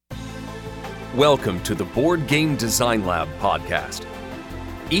Welcome to the Board Game Design Lab podcast.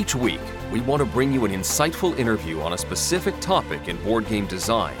 Each week, we want to bring you an insightful interview on a specific topic in board game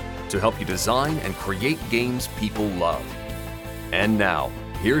design to help you design and create games people love. And now,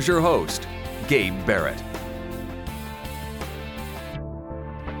 here's your host, Gabe Barrett.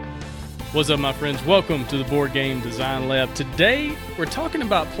 What's up, my friends? Welcome to the Board Game Design Lab. Today, we're talking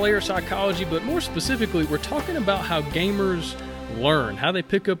about player psychology, but more specifically, we're talking about how gamers learn, how they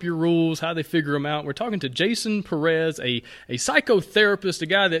pick up your rules, how they figure them out. We're talking to Jason Perez, a psychotherapist, a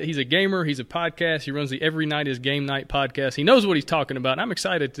guy that he's a gamer, he's a podcast, he runs the Every Night is Game Night podcast. He knows what he's talking about, and I'm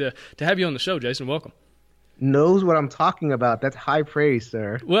excited to have you on the show, Jason. Welcome. Knows what I'm talking about. That's high praise,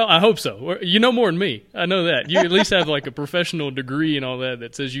 sir. Well, I hope so. You know more than me. I know that. You at least have like a professional degree and all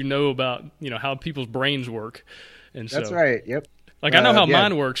that says you know about, how people's brains work. And That's right. Yep. Like, I know how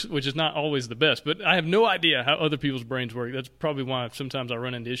mine works, which is not always the best, but I have no idea how other people's brains work. That's probably why sometimes I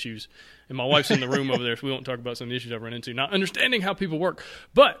run into issues. And my wife's in the room over there, so we won't talk about some of the issues I've run into. Not understanding how people work.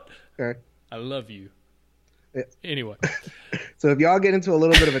 But I love you. Yeah. Anyway. So if y'all get into a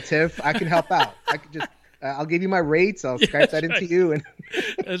little bit of a tiff, I can help out. I can just... I'll give you my rates. I'll Skype that into you. And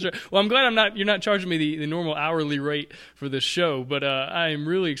That's right. Well, I'm glad you're not charging me the normal hourly rate for this show, but I am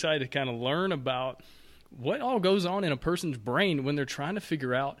really excited to kind of learn about what all goes on in a person's brain when they're trying to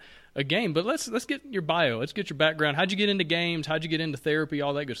figure out a game. But let's get your bio. Let's get your background. How'd you get into games? How'd you get into therapy?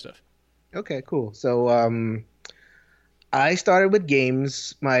 All that good stuff. Okay, cool. So I started with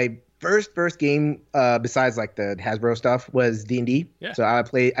games. My first game, besides like the Hasbro stuff, was D&D. Yeah. So I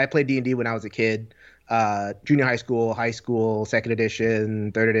played D&D when I was a kid. Junior high school, second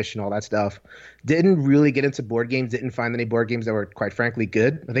edition, third edition, all that stuff. Didn't really get into board games. Didn't find any board games that were, quite frankly,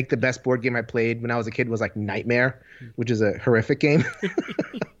 good. I think the best board game I played when I was a kid was like Nightmare, which is a horrific game.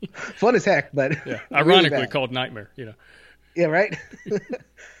 Fun as heck, but yeah, ironically really called Nightmare. Yeah, right.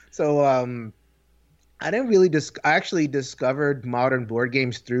 So I didn't really. I actually discovered modern board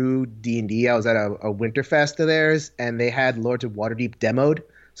games through D&D. I was at a Winterfest of theirs, and they had Lords of Waterdeep demoed.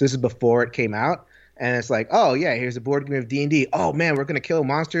 So this is before it came out. And it's like, oh, yeah, here's a board game of D&D. Oh, man, we're going to kill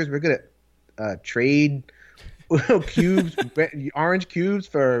monsters. We're going to trade cubes, orange cubes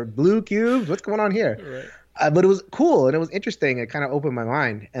for blue cubes. What's going on here? Right. But it was cool, and it was interesting. It kind of opened my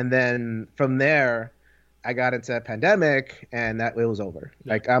mind. And then from there, I got into Pandemic, and it was over.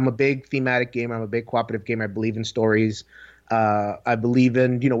 Yeah. Like, I'm a big thematic gamer. I'm a big cooperative gamer. I believe in stories. I believe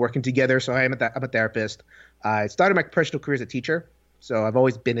in, working together. So I'm a therapist. I started my professional career as a teacher. So I've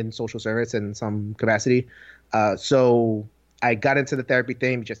always been in social service in some capacity. So I got into the therapy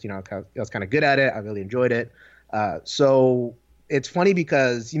thing, just, I was kind of good at it. I really enjoyed it. So it's funny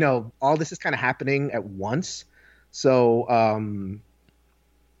because, all this is kind of happening at once. So,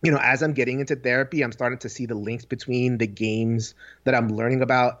 as I'm getting into therapy, I'm starting to see the links between the games that I'm learning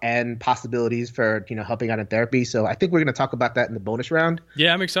about and possibilities for, helping out in therapy. So I think we're going to talk about that in the bonus round.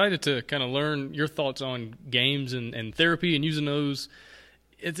 Yeah, I'm excited to kind of learn your thoughts on games and therapy and using those.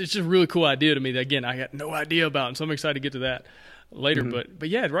 It's just a really cool idea to me that, again, I got no idea about. And so I'm excited to get to that later. Mm-hmm. But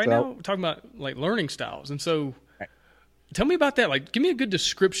yeah, now we're talking about like learning styles. And so tell me about that. Like, give me a good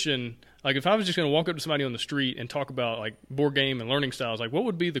description. Like, if I was just going to walk up to somebody on the street and talk about, like, board game and learning styles, like, what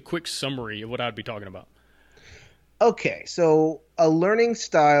would be the quick summary of what I'd be talking about? Okay, so a learning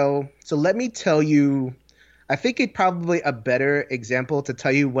style. So let me tell you, I think it's probably a better example to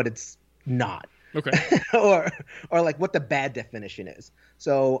tell you what it's not. Okay. or like what the bad definition is.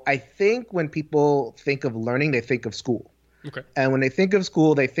 So I think when people think of learning, they think of school. Okay. And when they think of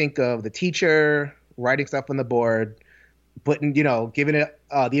school, they think of the teacher writing stuff on the board, putting, giving it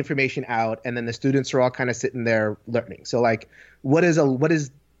the information out, and then the students are all kind of sitting there learning. So like, what is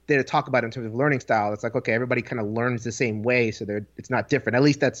there to talk about in terms of learning style? It's like, okay, everybody kind of learns the same way, so it's not different. At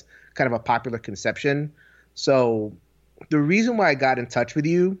least that's kind of a popular conception. So the reason why I got in touch with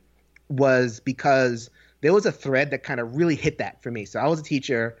you was because there was a thread that kind of really hit that for me. So I was a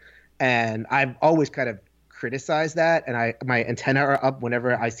teacher, and I've always kind of criticize that, and my antenna are up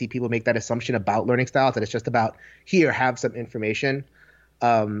whenever I see people make that assumption about learning styles, that it's just about here, have some information.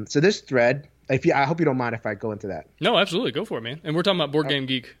 So this thread, I hope you don't mind if I go into that. No, absolutely, go for it, man. And we're talking about Board Game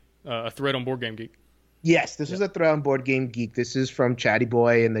Geek, a thread on Board Game Geek. Yes, this is a thread on Board Game Geek. This is from Chatty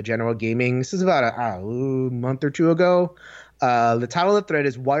Boy and the General Gaming. This is about a month or two ago. The title of the thread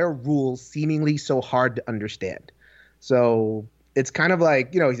is "Why Are Rules Seemingly So Hard to Understand?" So it's kind of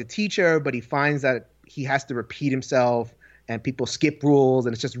like, he's a teacher, but he finds that he has to repeat himself, and people skip rules,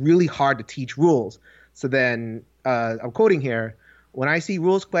 and it's just really hard to teach rules. So then, I'm quoting here, "When I see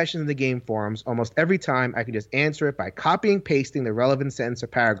rules questions in the game forums, almost every time I can just answer it by copying, pasting the relevant sentence or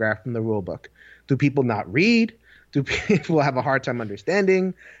paragraph from the rule book. Do people not read? do people have a hard time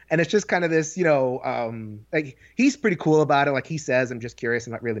understanding? And it's just kind of this, like he's pretty cool about it. Like he says, I'm just curious.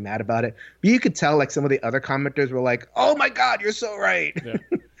 I'm not really mad about it. But you could tell like some of the other commenters were like, oh my God, you're so right. Yeah.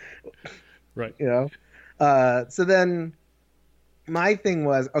 Right. So then my thing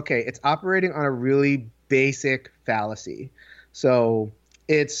was, okay, it's operating on a really basic fallacy. So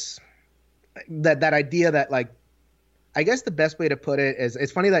it's that idea that like, I guess the best way to put it is,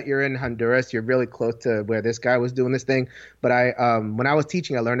 it's funny that you're in Honduras. You're really close to where this guy was doing this thing. But when I was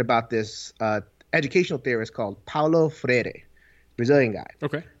teaching, I learned about this educational theorist called Paulo Freire, Brazilian guy.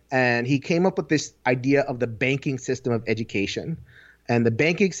 Okay. And he came up with this idea of the banking system of education. And the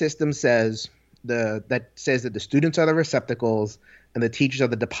banking system says that the students are the receptacles and the teachers are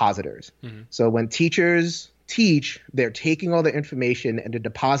the depositors. Mm-hmm. So when teachers teach, they're taking all the information and they're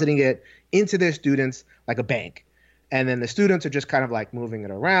depositing it into their students like a bank. And then the students are just kind of like moving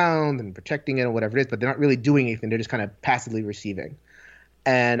it around and protecting it or whatever it is, but they're not really doing anything. They're just kind of passively receiving.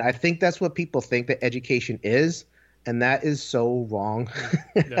 And I think that's what people think that education is. And that is so wrong.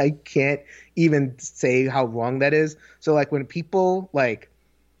 Yeah. I can't even say how wrong that is. So like when people like,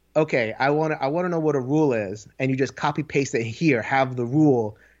 okay, I want to know what a rule is, and you just copy paste it here, have the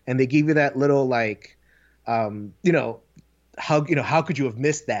rule, and they give you that little like, how could you have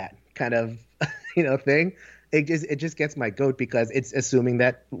missed that kind of, thing. It just gets my goat because it's assuming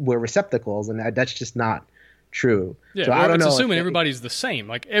that we're receptacles, and that's just not true. Yeah, so I don't know. It's assuming everybody's the same.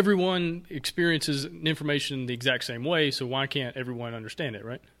 Like everyone experiences information the exact same way, so why can't everyone understand it,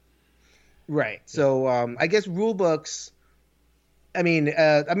 right? Right. So I guess rule books. I mean,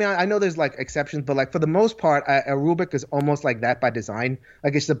 I know there's like exceptions, but like for the most part, a rule book is almost like that by design.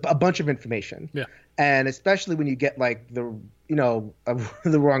 Like it's a bunch of information. Yeah. And especially when you get like the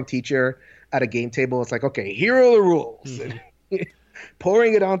wrong teacher at a game table, it's like, okay, here are the rules. Mm-hmm.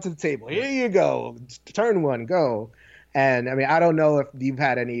 Pouring it onto the table. Here you go. Turn one, go. And I mean, I don't know if you've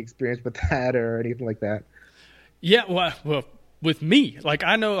had any experience with that or anything like that. Yeah, well, with me, like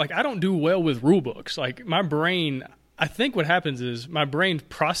I know, like I don't do well with rule books. Like my brain, I think what happens is my brain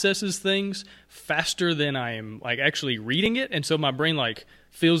processes things faster than I am like actually reading it, and so my brain like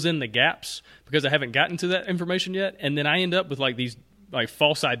fills in the gaps because I haven't gotten to that information yet, and then I end up with like these like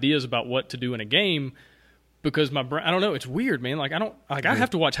false ideas about what to do in a game because my brain, I don't know, it's weird, man. Like I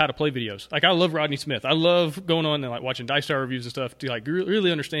have to watch how to play videos. Like I love Rodney Smith. I love going on and like watching Dice Star reviews and stuff to like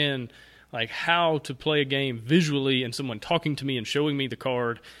really understand like how to play a game visually and someone talking to me and showing me the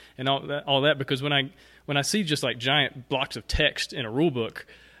card and all that because when I see just like giant blocks of text in a rule book,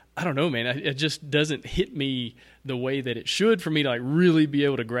 I don't know, man. It just doesn't hit me the way that it should for me to like really be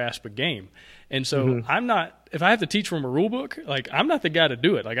able to grasp a game. And so I'm not, if I have to teach from a rule book, like I'm not the guy to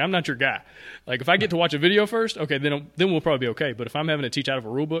do it. Like I'm not your guy. Like if I get to watch a video first, okay, then we'll probably be okay. But if I'm having to teach out of a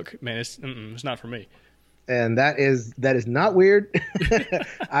rule book, man, it's not for me. And that is not weird.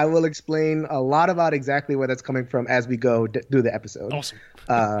 I will explain a lot about exactly where that's coming from as we go through the episode. Awesome.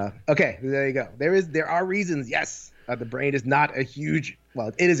 Okay, there you go. There are reasons. Yes, the brain is not a huge.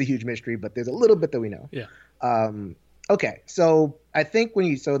 Well, it is a huge mystery, but there's a little bit that we know. Yeah. Okay, so I think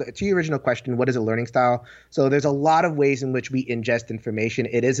to your original question, what is a learning style? So there's a lot of ways in which we ingest information.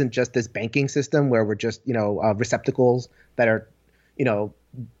 It isn't just this banking system where we're just receptacles that are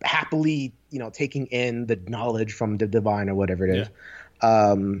happily taking in the knowledge from the divine or whatever it is.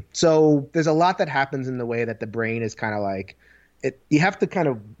 Yeah. So there's a lot that happens in the way that the brain is kind of like it. You have to kind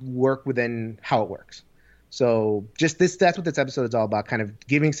of work within how it works. So that's what this episode is all about, kind of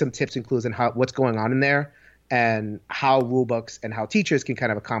giving some tips and clues on what's going on in there and how rule books and how teachers can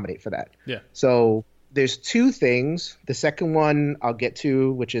kind of accommodate for that. Yeah. So there's two things. The second one I'll get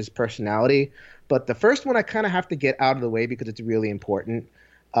to, which is personality. But the first one I kind of have to get out of the way because it's really important.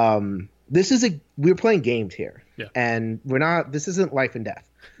 We're playing games here. Yeah. And this isn't life and death.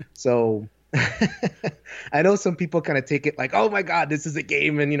 So I know some people kind of take it like, oh my God, this is a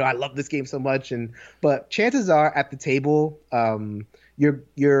game. And, I love this game so much. But chances are at the table,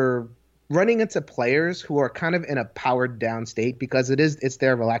 you're running into players who are kind of in a powered down state because it's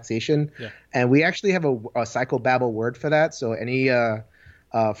their relaxation. Yeah. And we actually have a psychobabble word for that. So any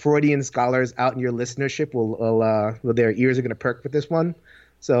Freudian scholars out in your listenership will their ears are going to perk with this one.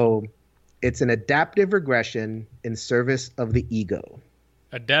 So it's an adaptive regression in service of the ego.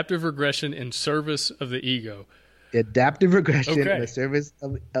 Adaptive regression in service of the ego. Adaptive regression in the service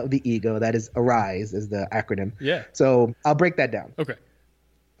of the ego. That is ARISE is the acronym. Yeah. So I'll break that down. Okay.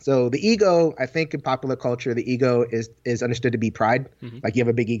 So the ego, I think in popular culture, the ego is understood to be pride. Mm-hmm. Like you have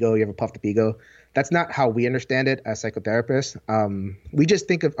a big ego, you have a puffed up ego. That's not how we understand it as psychotherapists. We just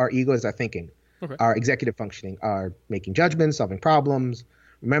think of our ego as our thinking, our executive functioning, our making judgments, solving problems,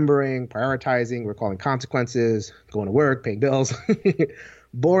 remembering, prioritizing, recalling consequences, going to work, paying bills,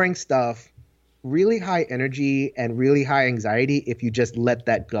 boring stuff, really high energy and really high anxiety if you just let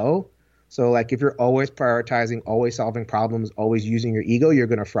that go. So like if you're always prioritizing, always solving problems, always using your ego, you're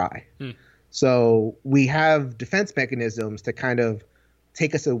going to fry. So we have defense mechanisms to kind of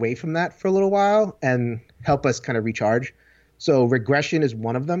take us away from that for a little while and help us kind of recharge. So regression is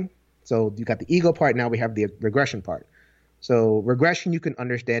one of them. So you got the ego part. Now we have the regression part. So regression you can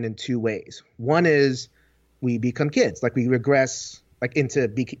understand in two ways. One is we become kids, like we regress like into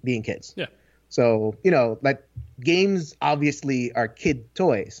being kids. Yeah. So, you know, like games obviously are kid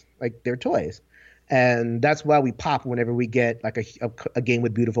toys, like they're toys. And that's why we pop whenever we get like a game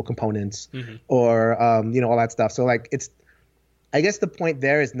with beautiful components or, you know, all that stuff. So like I guess the point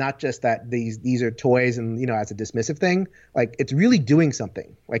there is not just that these are toys and, you know, as a dismissive thing, like it's really doing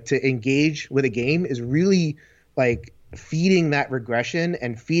something. Like to engage with a game is really like feeding that regression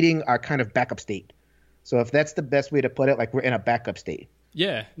and feeding our kind of backup state. So if that's the best way to put it, like we're in a backup state.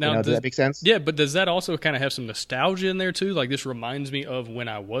 Yeah. Now, you know, does that make sense? Yeah, but does that also kind of have some nostalgia in there too? Like this reminds me of when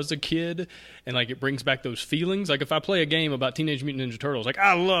I was a kid, and like it brings back those feelings. Like if I play a game about Teenage Mutant Ninja Turtles, like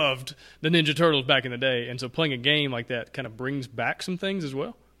I loved the Ninja Turtles back in the day, and so playing a game like that kind of brings back some things as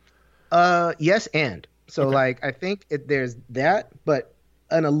well. Yes, and so like I think there's that, but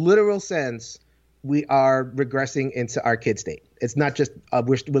in a literal sense, we are regressing into our kid state. It's not just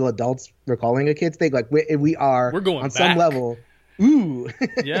we're still adults recalling a kid state. Like we're going on back. Some level. Ooh.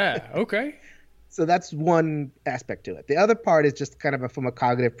 Yeah. Okay. So that's one aspect to it. The other part is just kind of from a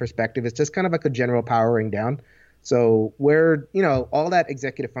cognitive perspective. It's just kind of like a general powering down. So where, you know, all that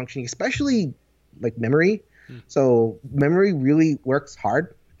executive functioning, especially like memory. So memory really works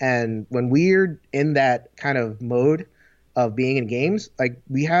hard. And when we're in that kind of mode of being in games, like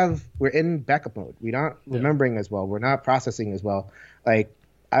we're in backup mode. We're not remembering as well. We're not processing as well. Like,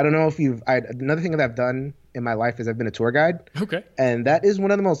 I don't know if another thing that I've done in my life is I've been a tour guide. Okay. And that is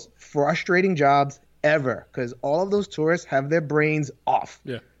one of the most frustrating jobs ever because all of those tourists have their brains off.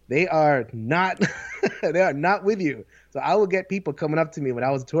 Yeah. They are not with you. So I would get people coming up to me when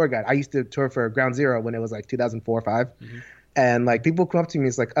I was a tour guide. I used to tour for Ground Zero when it was like 2004 or 5. And like people come up to me,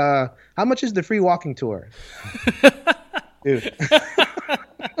 it's like, how much is the free walking tour? Dude.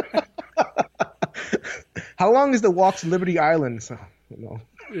 How long is the walk to Liberty Island? So, you know.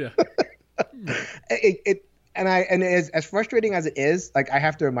 Yeah. And as frustrating as it is, like I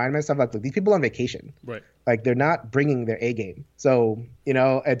have to remind myself, like, look, these people are on vacation, right? Like they're not bringing their A game. So, you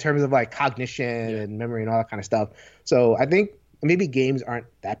know, in terms of like cognition and memory and all that kind of stuff. So I think maybe games aren't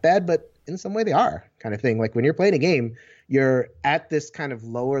that bad, but in some way they are, kind of thing. Like when you're playing a game, you're at this kind of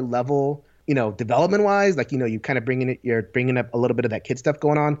lower level, you know, development wise, like, you know, you're bringing up a little bit of that kid stuff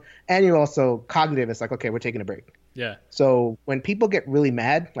going on. And you're also cognitive. It's like, okay, we're taking a break. Yeah. So when people get really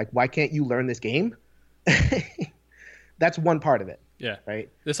mad, like, why can't you learn this game? That's one part of it. Yeah. Right.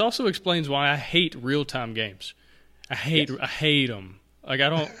 This also explains why I hate real-time games. I hate them. Like I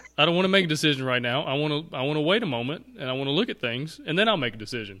don't want to make a decision right now. I want to wait a moment and I want to look at things and then I'll make a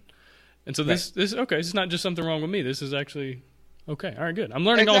decision. And so this okay, this is not just something wrong with me. This is actually okay. All right, good. I'm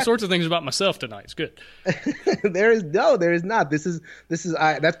learning all sorts of things about myself tonight. It's good. There is not. This is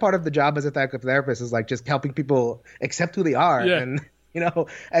that's part of the job as a therapist is like just helping people accept who they are. Yeah. And you know,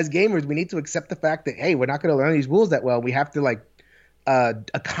 as gamers, we need to accept the fact that, hey, we're not going to learn these rules that well. We have to like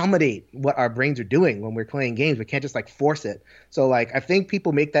accommodate what our brains are doing when we're playing games. We can't just like force it. So like I think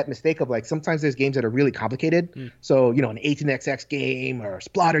people make that mistake of like sometimes there's games that are really complicated. So, you know, an 18xx game or a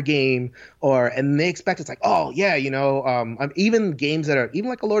Splotter game and they expect it's like, oh yeah, you know, even games that are even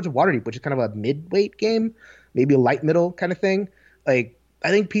like a Lords of Waterdeep, which is kind of a mid-weight game, maybe a light middle kind of thing. Like I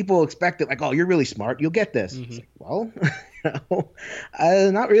think people expect it like, oh, you're really smart, you'll get this. It's like, well, you know,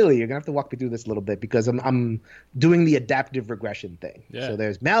 not really. You're gonna have to walk me through this a little bit because I'm doing the adaptive regression thing. Yeah. So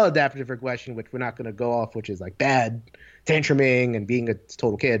there's maladaptive regression, which we're not gonna go off, which is like bad tantruming and being a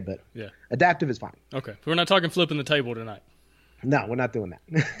total kid. But adaptive is fine. Okay, we're not talking flipping the table tonight. No, we're not doing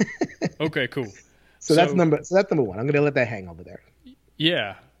that. Okay, cool. So that's number one. I'm gonna let that hang over there.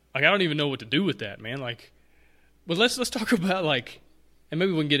 Yeah, like I don't even know what to do with that, man. Like, well, let's talk about like. And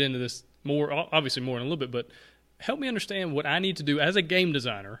maybe we can get into this more, obviously more in a little bit, but help me understand what I need to do as a game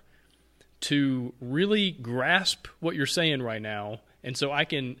designer to really grasp what you're saying right now, and so I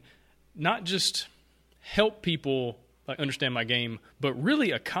can not just help people like understand my game, but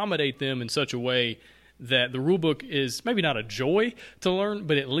really accommodate them in such a way that the rulebook is maybe not a joy to learn,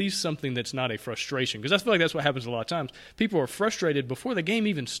 but at least something that's not a frustration. Because I feel like that's what happens a lot of times. People are frustrated before the game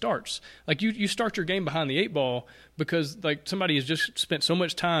even starts. Like you start your game behind the 8-ball because like somebody has just spent so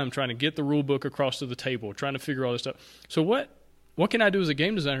much time trying to get the rulebook across to the table, trying to figure all this stuff. So what what can I do as a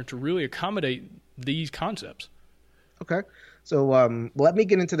game designer to really accommodate these concepts? Okay. So let me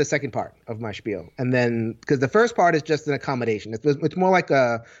get into the second part of my spiel, and then because the first part is just an accommodation. It's more like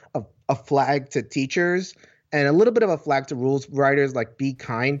a flag to teachers and a little bit of a flag to rules writers, like be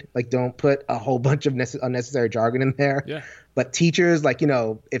kind, like don't put a whole bunch of unnecessary jargon in there. Yeah. But teachers, like,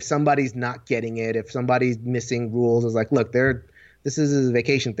 if somebody's not getting it, if somebody's missing rules, it's like, look, this is a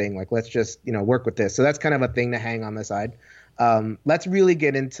vacation thing. Like, let's just work with this. So that's kind of a thing to hang on the side. Let's really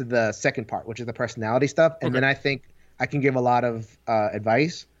get into the second part, which is the personality stuff, and then I think I can give a lot of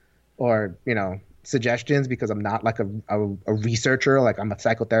advice or suggestions, because I'm not like a researcher. Like, I'm a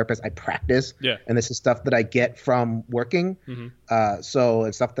psychotherapist. I practice, and this is stuff that I get from working. So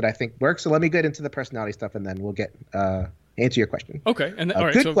it's stuff that I think works. So let me get into the personality stuff, and then we'll get answer your question. Okay, and all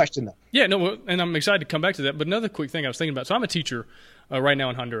right, good question though. Yeah, no, and I'm excited to come back to that. But another quick thing I was thinking about. So I'm a teacher right now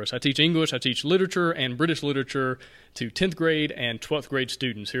in Honduras. I teach English, I teach literature and British literature to 10th grade and 12th grade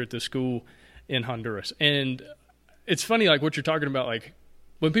students here at this school in Honduras. And it's funny, like what you're talking about, like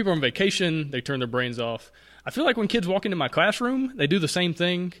when people are on vacation, they turn their brains off. I feel like when kids walk into my classroom, they do the same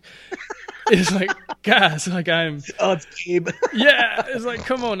thing. It's like, guys, like it's Gabe. Yeah, it's like,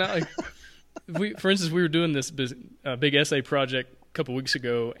 come on now. Like, for instance, we were doing this big essay project a couple weeks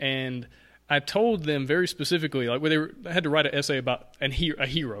ago, and I told them very specifically, like, I had to write an essay about a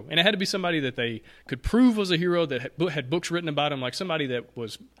hero, and it had to be somebody that they could prove was a hero, that had books written about him, like somebody that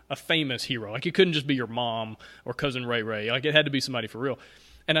was a famous hero. Like, it couldn't just be your mom or cousin Ray Ray. Like, it had to be somebody for real.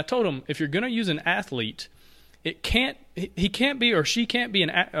 And I told them, if you're going to use an athlete, he can't be or she can't be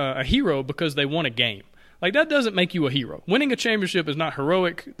a hero because they won a game. Like, that doesn't make you a hero. Winning a championship is not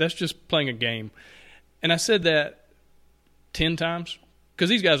heroic. That's just playing a game. And I said that 10 times. Because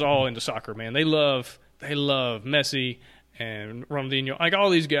these guys are all into soccer, man. They love Messi and Ronaldinho, like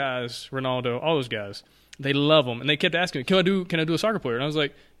all these guys, Ronaldo, all those guys. They love them, and they kept asking me, "Can I do a soccer player?" And I was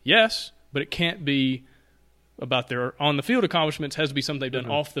like, "Yes, but it can't be about their on the field accomplishments. It has to be something they've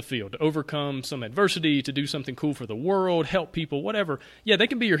done off the field to overcome some adversity, to do something cool for the world, help people, whatever. Yeah, they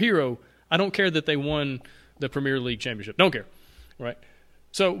can be your hero. I don't care that they won the Premier League championship. Don't care, right?"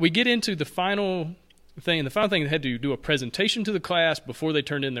 So we get into the final thing. The final thing, they had to do a presentation to the class before they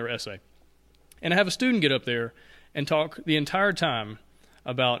turned in their essay. And I have a student get up there and talk the entire time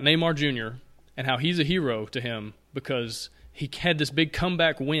about Neymar Jr. and how he's a hero to him because he had this big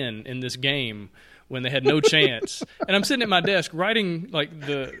comeback win in this game when they had no chance. And I'm sitting at my desk writing like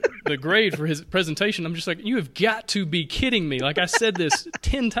the grade for his presentation. I'm just like, you have got to be kidding me. Like, I said this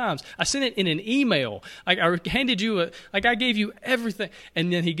 10 times. I sent it in an email. Like, I handed you I gave you everything.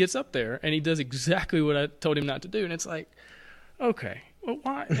 And then he gets up there and he does exactly what I told him not to do. And it's like, okay, well,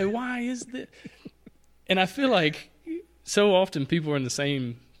 why is this? And I feel like so often people are in the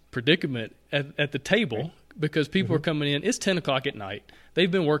same predicament at the table because people are coming in. It's 10 o'clock at night. They've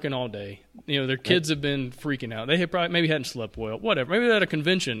been working all day. Their kids have been freaking out. They had maybe hadn't slept well, whatever. Maybe they're at a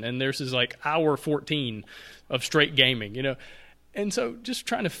convention and theirs is like hour 14 of straight gaming, And so just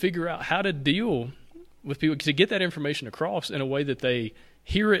trying to figure out how to deal with people, to get that information across in a way that they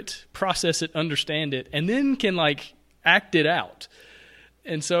hear it, process it, understand it, and then can like act it out.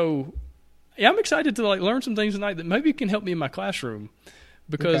 And so, yeah, I'm excited to like learn some things tonight that maybe can help me in my classroom,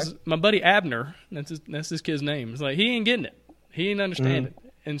 because my buddy Abner, that's this kid's name, is like, he ain't getting it. He ain't understand it.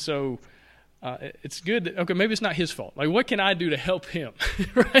 And so it's good that, okay, maybe it's not his fault. Like, what can I do to help him?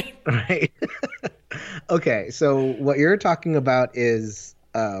 Right. Okay, so what you're talking about is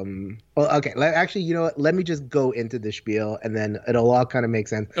okay, actually, you know what? Let me just go into the spiel, and then it'll all kind of make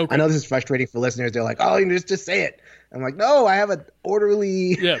sense. Okay. I know this is frustrating for listeners. They're like, oh, you just say it. I'm like, no, I have an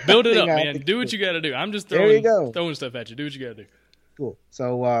orderly... Yeah, build it up, man. Do what you got to do. I'm just throwing stuff at you. Do what you got to do. Cool.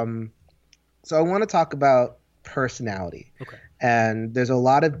 So I want to talk about personality. Okay. And there's a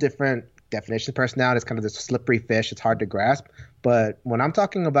lot of different definitions of personality. It's kind of this slippery fish. It's hard to grasp. But when I'm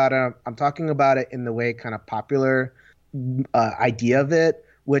talking about it, I'm talking about it in the way kind of popular idea of it,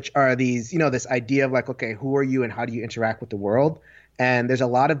 which are these, this idea of like, okay, who are you and how do you interact with the world? And there's a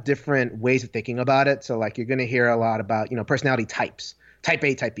lot of different ways of thinking about it. So like you're going to hear a lot about, personality types, type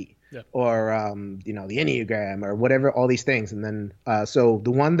A, type B, or, the Enneagram or whatever, all these things. And then so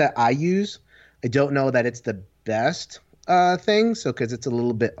the one that I use, I don't know that it's the best thing. So because it's a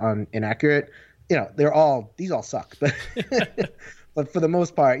little bit inaccurate, these all suck. But but for the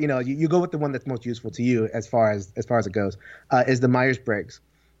most part, you go with the one that's most useful to you as far as it goes, is the Myers-Briggs.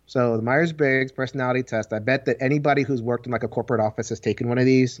 So the Myers-Briggs personality test, I bet that anybody who's worked in like a corporate office has taken one of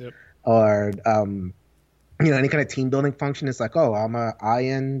these, or any kind of team building function. It's like, oh, I'm a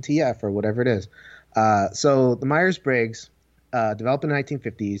INTF or whatever it is. So the Myers-Briggs, developed in the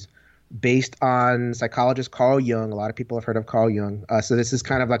 1950s, based on psychologist Carl Jung. A lot of people have heard of Carl Jung. So this is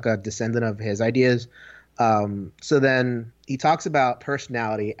kind of like a descendant of his ideas. So then he talks about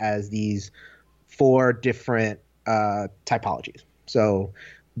personality as these 4 different typologies. So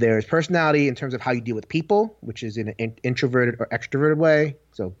there's personality in terms of how you deal with people, which is in an introverted or extroverted way.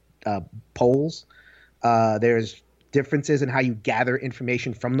 So poles. There's differences in how you gather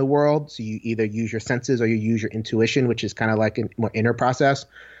information from the world. So you either use your senses or you use your intuition, which is kind of like a more inner process.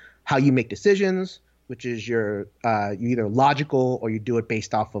 How you make decisions, which is you either logical or you do it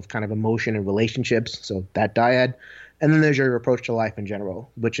based off of kind of emotion and relationships. So that dyad. And then there's your approach to life in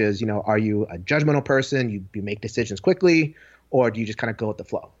general, which is, are you a judgmental person? You make decisions quickly, or do you just kind of go with the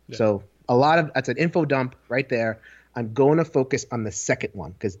flow? Yeah. So that's an info dump right there. I'm going to focus on the second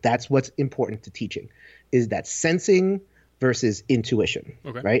one because that's what's important to teaching, is that sensing versus intuition,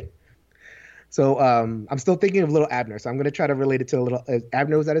 right? So I'm still thinking of little Abner, so I'm going to try to relate it to a little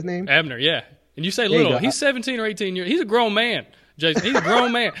Abner. Was that his name? Abner, yeah. And you say little. He's 17 or 18 years. He's a grown man, Jason. He's a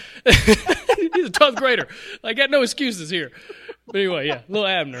grown man. He's a 12th grader. I got no excuses here. But anyway, yeah, little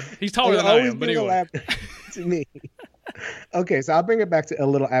Abner. He's taller than I am. But anyway, Abner to me. Okay, so I'll bring it back to a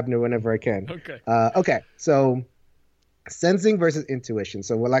little Abner whenever I can. Okay. So sensing versus intuition.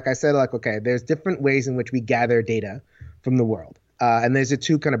 So like I said, there's different ways in which we gather data from the world. And there's the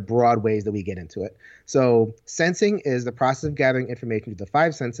 2 kind of broad ways that we get into it. So sensing is the process of gathering information through the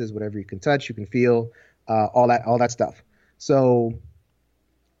 5 senses, whatever you can touch, you can feel, all that stuff. So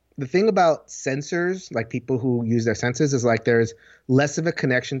the thing about sensors, like people who use their senses, is like there's less of a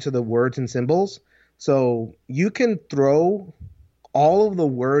connection to the words and symbols. So you can throw all of the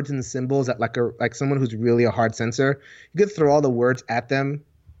words and symbols at like someone who's really a hard sensor. You could throw all the words at them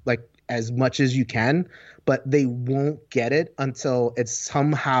like as much as you can, but they won't get it until it's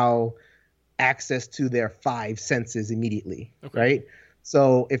somehow access to their 5 senses immediately, right?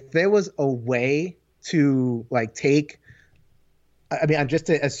 So if there was a way to take, I'm just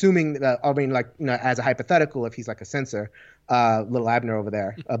assuming that, as a hypothetical, if he's like a sensor, little Abner over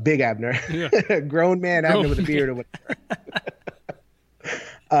there, a big Abner, grown man Abner with a beard or whatever.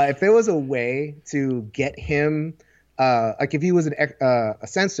 If there was a way to get him, if he was a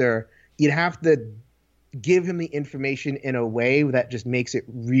sensor, you'd have to give him the information in a way that just makes it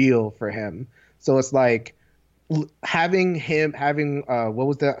real for him. So it's like having what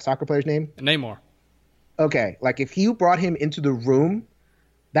was the soccer player's name? Neymar. Okay, like if you brought him into the room,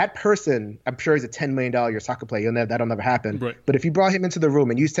 that person, I'm sure he's a $10 million soccer player. That'll never happen. Right. But if you brought him into the room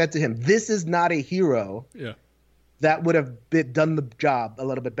and you said to him, "This is not a hero," that would have done the job a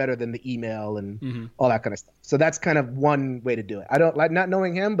little bit better than the email and all that kind of stuff. So that's kind of one way to do it. I don't like not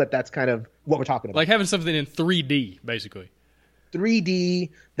knowing him, but that's kind of what we're talking about. Like having something in 3D, basically.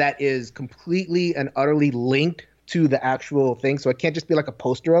 3D that is completely and utterly linked to the actual thing. So it can't just be like a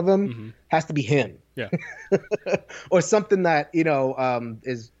poster of him. It has to be him. Yeah. Or something that,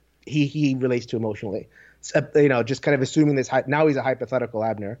 is he relates to emotionally. Just kind of assuming this. Now he's a hypothetical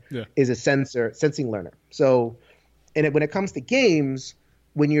Abner. Is a sensing learner. So, when it comes to games,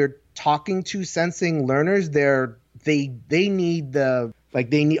 when you're talking to sensing learners, they need the watch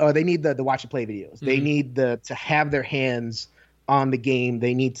and play videos. They need to have their hands on the game.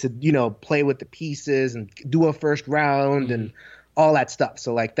 They need to play with the pieces and do a first round and all that stuff.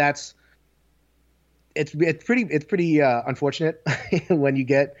 So it's pretty unfortunate when you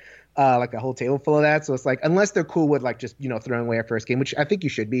get a whole table full of that. So it's like, unless they're cool with just throwing away a first game, which I think you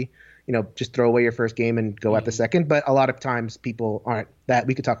should be, just throw away your first game and go at the second. But a lot of times people aren't that.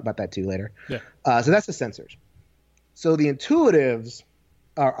 We could talk about that too later. So that's the sensors. So the intuitives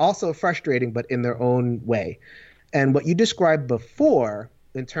are also frustrating, but in their own way. And what you described before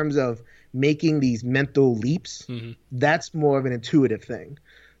in terms of making these mental leaps, that's more of an intuitive thing.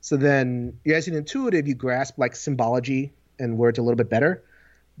 So then, as an intuitive, you grasp symbology and words a little bit better.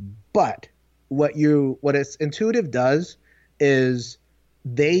 But what intuitive does is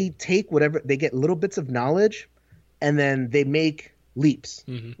they take they get little bits of knowledge, and then they make leaps.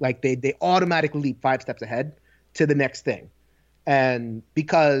 Like they automatically leap 5 steps ahead to the next thing. And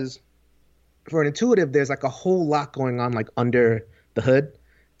because for an intuitive, there's a whole lot going on under the hood.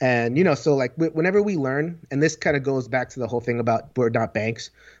 And, so whenever we learn, and this kind of goes back to the whole thing about we're not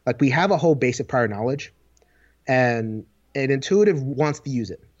banks, we have a whole base of prior knowledge, and an intuitive wants to use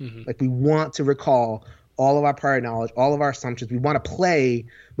it. We want to recall all of our prior knowledge, all of our assumptions. We want to play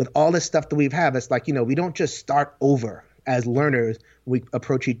with all this stuff that we've had. It's we don't just start over as learners when we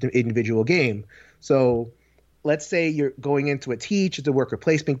approach each individual game. So let's say you're going into it's a worker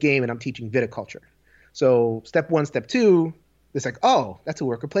placement game, and I'm teaching viticulture. So step 1, step 2, it's oh, that's a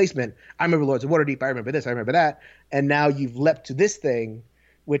worker placement. I remember Lords of Waterdeep. I remember this. I remember that. And now you've leapt to this thing,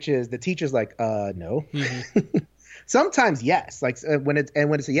 which is the teacher's like, no. Mm-hmm. Sometimes yes, like when it's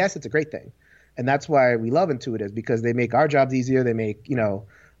a yes, it's a great thing, and that's why we love Intuitives, because they make our jobs easier. They make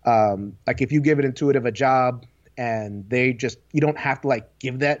like if you give an Intuitive a job and you don't have to like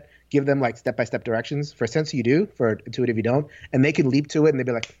give them like step-by-step directions. For Sensei you do, for Intuitive you don't, and they can leap to it and they'd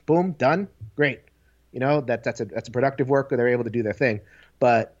be like, boom, done, great. That's a productive work, or they're able to do their thing.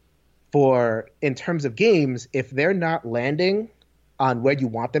 But in terms of games, if they're not landing on where you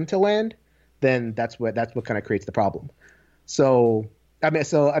want them to land, then that's what kind of creates the problem. So I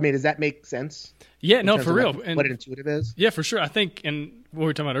mean, does that make sense? Yeah, no, for real. What an Intuitive is? Yeah, for sure. I think, and what we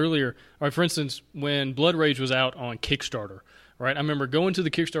were talking about earlier, right, for instance, when Blood Rage was out on Kickstarter, right, I remember going to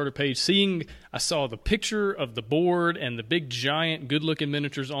the Kickstarter page, I saw the picture of the board and the big, giant, good-looking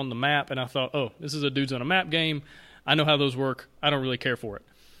miniatures on the map, and I thought, oh, this is a Dudes on a Map game. I know how those work. I don't really care for it.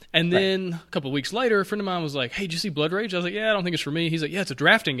 And then a couple of weeks later, a friend of mine was like, hey, did you see Blood Rage? I was like, yeah, I don't think it's for me. He's like, yeah, it's a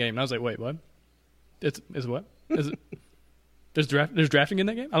drafting game. And I was like, wait, what? Is what? Is it? There's drafting in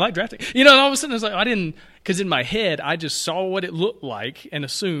that game? I like drafting. And all of a sudden, I was like, because in my head, I just saw what it looked like and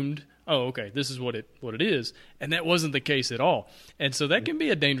assumed, oh, okay, this is what it is. And that wasn't the case at all. And so that can be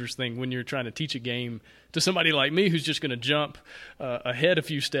a dangerous thing when you're trying to teach a game to somebody like me who's just going to jump ahead a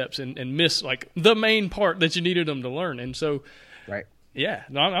few steps and miss like the main part that you needed them to learn. And so, right. Yeah,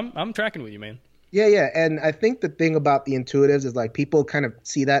 no, I'm tracking with you, man. Yeah. And I think the thing about the Intuitives is like people kind of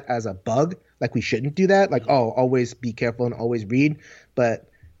see that as a bug. Like we shouldn't do that. Like, oh, always be careful and always read. But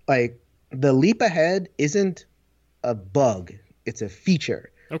like the leap ahead isn't a bug. It's a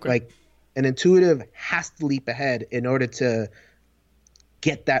feature. Okay. Like an Intuitive has to leap ahead in order to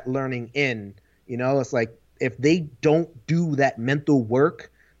get that learning in. It's like if they don't do that mental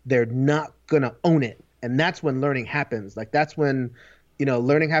work, they're not going to own it. And that's when learning happens. Like that's when,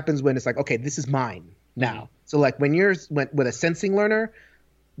 learning happens when it's like, okay, this is mine now. Mm-hmm. So like when with a sensing learner,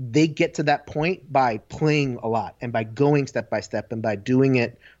 they get to that point by playing a lot and by going step by step and by doing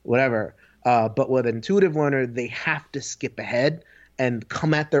it, whatever. But with an Intuitive learner, they have to skip ahead and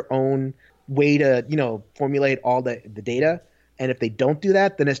come at their own way to, formulate all the data. And if they don't do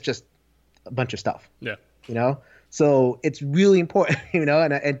that, then it's just a bunch of stuff. Yeah. So it's really important,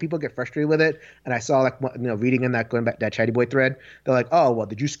 and people get frustrated with it. And I saw reading in going back that Chatty Boy thread, they're like, oh, well,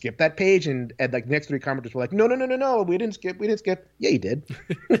 did you skip that page? And like the next 3 commenters were like, no, we didn't skip. Yeah, you did.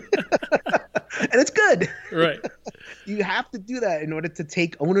 And it's good. Right. You have to do that in order to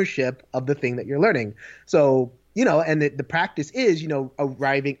take ownership of the thing that you're learning. So, and the practice is,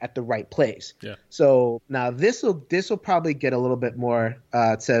 arriving at the right place. Yeah. So now this will probably get a little bit more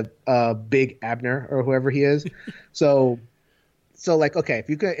to Big Abner or whoever he is. so like, okay, if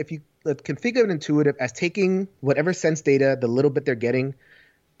you configure an Intuitive as taking whatever sense data, the little bit they're getting,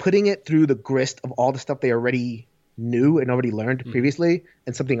 putting it through the grist of all the stuff they already knew and already learned previously,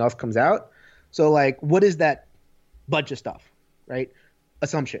 and something else comes out. So like, what is that bunch of stuff, right?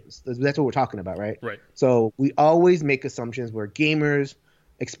 Assumptions. That's what we're talking about, right? Right. So we always make assumptions. We're gamers,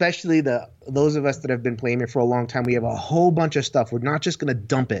 especially those of us that have been playing it for a long time. We have a whole bunch of stuff. We're not just going to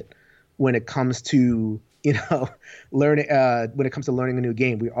dump it when it comes to learning. When it comes to learning a new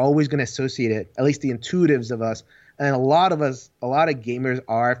game, we're always going to associate it. At least the Intuitives of us, and a lot of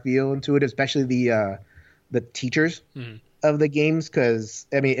gamers feel intuitive, especially the teachers of the games, because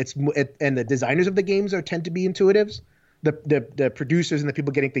I mean and the designers of the games tend to be Intuitives. The producers and the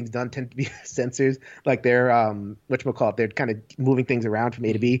people getting things done tend to be sensors. Like they're they're kind of moving things around from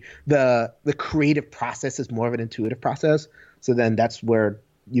A to B. The creative process is more of an intuitive process. So then that's where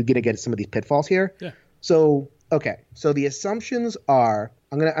you get some of these pitfalls here. Yeah. So okay. So the assumptions are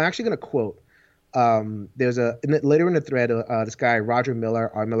I'm actually gonna quote. There's later in the thread this guy Roger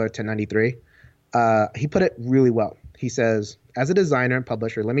Miller, R Miller 1093. He put it really well. He says, as a designer and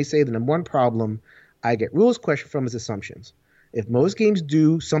publisher, let me say the number one problem I get rules questioned from is assumptions. If most games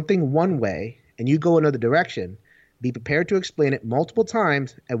do something one way and you go another direction, be prepared to explain it multiple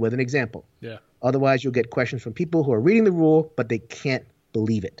times and with an example. Yeah. Otherwise, you'll get questions from people who are reading the rule, but they can't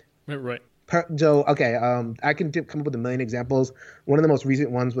believe it. Right. So, okay, I can come up with a million examples. One of the most recent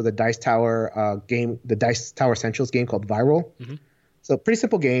ones was a Dice Tower game, the Dice Tower Essentials game called Viral. Mm-hmm. So pretty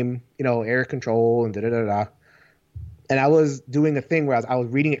simple game, area control and da-da-da-da. And I was doing a thing where I was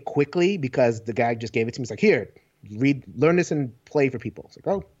reading it quickly because the guy just gave it to me. He's like, here, learn this and play for people. It's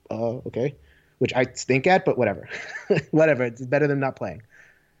like, oh, okay. Which I stink at, but whatever. Whatever. It's better than not playing.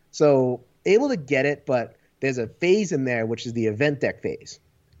 So able to get it, but there's a phase in there, which is the event deck phase.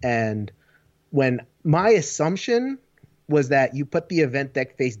 And when my assumption was that you put the event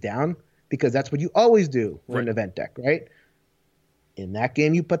deck face down because that's what you always do for an event deck, right? In that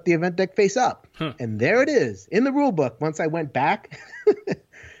game, you put the event deck face up. And there it is in the rule book. Once I went back,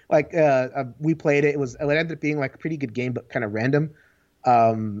 like we played it. It ended up being like a pretty good game, but kind of random.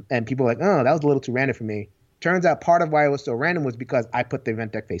 And people were like, oh, that was a little too random for me. Turns out part of why it was so random was because I put the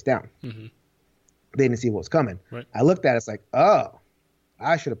event deck face down. Mm-hmm. They didn't see what was coming. Right. I looked at it, it's like, oh,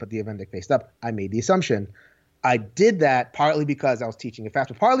 I should have put the event deck face up. I made the assumption. I did that partly because I was teaching it fast,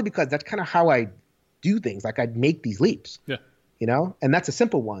 but partly because that's kind of how I do things. Like, I'd make these leaps. Yeah. You know? And that's a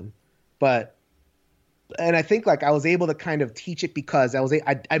simple one. And I think like I was able to kind of teach it because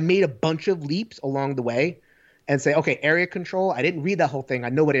I made a bunch of leaps along the way and say, okay, area control. I didn't read that whole thing. I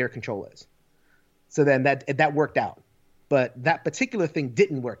know what area control is. So then that worked out. But that particular thing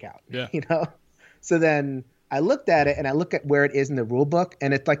didn't work out. Yeah. You know? So then I looked at it and I look at where it is in the rule book,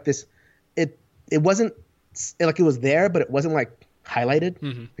 and it's like this. It wasn't like it was there, but it wasn't like highlighted.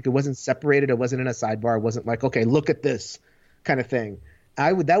 Mm-hmm. Like it wasn't separated. It wasn't in a sidebar. It wasn't like, okay, look at this kind of thing.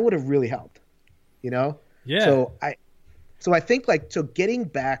 That would have really helped. You know? Yeah. So I think like, so getting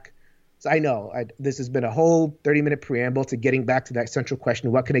back, so I know this has been a whole 30-minute preamble to getting back to that central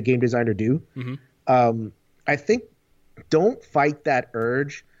question, what can a game designer do? Mm-hmm. I think don't fight that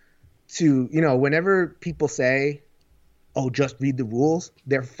urge to, you know, whenever people say, oh, just read the rules,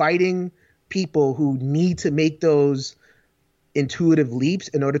 they're fighting people who need to make those intuitive leaps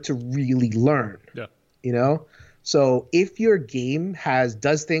in order to really learn. Yeah. You know? So if your game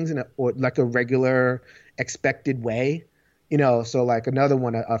does things in like a regular expected way, you know, so like another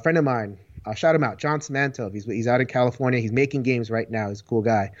one, a friend of mine, I'll shout him out, John Samantov. He's out in California. He's making games right now. He's a cool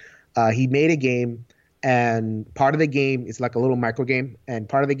guy. He made a game, and part of the game is like a little micro game, and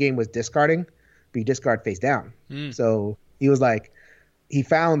part of the game was discarding, but you discard face down. So he was like, he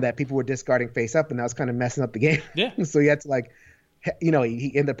found that people were discarding face up, and that was kind of messing up the game. Yeah. So he had to like, you know,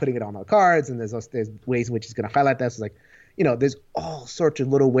 he ended up putting it on the cards, and there's ways in which he's going to highlight that. So it's like, you know, there's all sorts of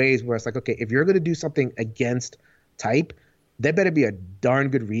little ways where it's like, okay, if you're going to do something against type, there better be a darn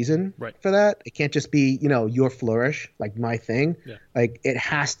good reason for that. It can't just be, you know, your flourish, like my thing. Yeah. Like it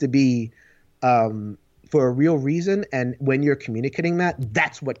has to be for a real reason. And when you're communicating that,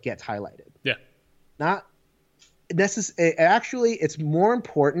 that's what gets highlighted. Yeah. Not necessarily. Actually, it's more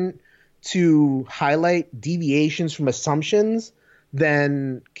important to highlight deviations from assumptions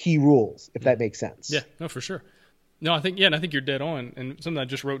than key rules, if that makes sense. Yeah, no, for sure. No, I think you're dead on. And something I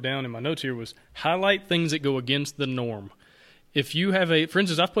just wrote down in my notes here was highlight things that go against the norm. If you have for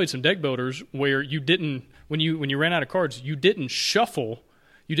instance, I've played some deck builders where you didn't, when you ran out of cards, you didn't reshuffle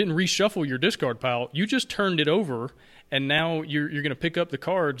your discard pile. You just turned it over, and now you're going to pick up the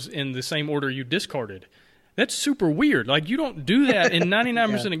cards in the same order you discarded. That's super weird. Like, you don't do that in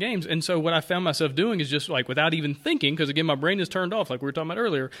 99% of games. And so what I found myself doing is just like, without even thinking, because again, my brain is turned off, like we were talking about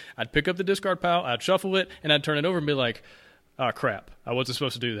earlier, I'd pick up the discard pile, I'd shuffle it, and I'd turn it over and be like, oh, crap, I wasn't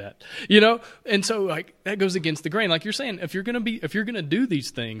supposed to do that. You know? And so like that goes against the grain. Like you're saying, if you're going to do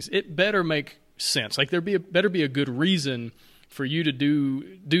these things, it better make sense. Like better be a good reason for you to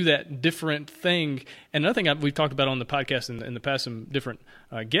do that different thing. And another thing we've talked about on the podcast in the past, some different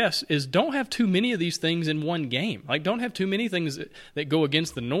guests, is don't have too many of these things in one game. Like, don't have too many things that go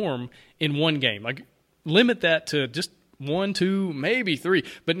against the norm in one game. Like, limit that to just 1, 2, maybe 3,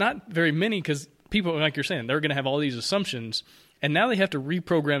 but not very many, because people, like you're saying, they're going to have all these assumptions, and now they have to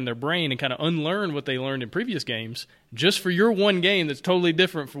reprogram their brain and kind of unlearn what they learned in previous games just for your one game that's totally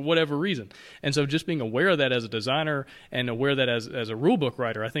different for whatever reason. And so just being aware of that as a designer and aware of that as a rule book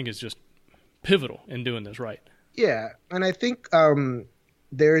writer, I think is just pivotal in doing this right. Yeah, and I think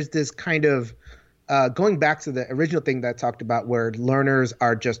there's this kind of going back to the original thing that I talked about where learners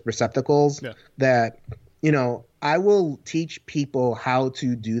are just receptacles, that, you know, I will teach people how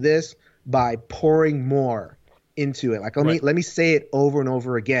to do this by pouring more into it. Like, let me say it over and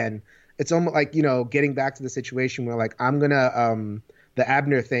over again. It's almost like, you know, getting back to the situation where like I'm gonna the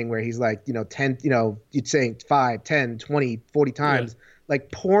Abner thing where he's like, you know, 10, you know, you'd say 5, 10, 20, 40 times,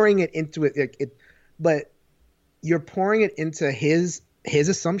 like pouring it into it, like but you're pouring it into his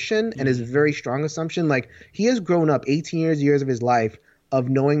assumption and his very strong assumption. Like, he has grown up 18 years of his life of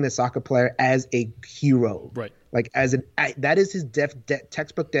knowing the soccer player as a hero. Right. Like, that is his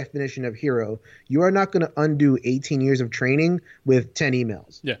textbook definition of hero. You are not going to undo 18 years of training with 10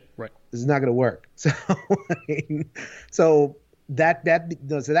 emails. Yeah, right. This is not going to work. So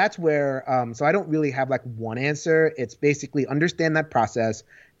that's where so I don't really have like one answer. It's basically understand that process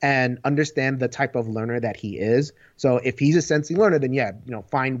and understand the type of learner that he is. So if he's a sensing learner, then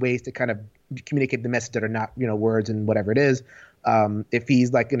find ways to kind of communicate the message that are not, words and whatever it is. If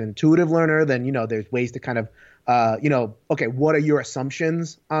he's like an intuitive learner, then, there's ways to kind of, okay, what are your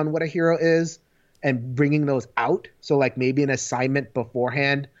assumptions on what a hero is and bringing those out. So like maybe an assignment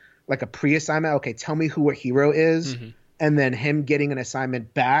beforehand, like a pre-assignment. Okay, tell me who a hero is. Mm-hmm. and then him getting an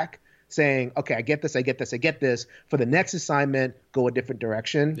assignment back saying, okay, I get this, I get this, I get this. For the next assignment, go a different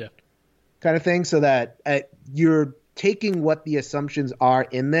direction, kind of thing, so that you're taking what the assumptions are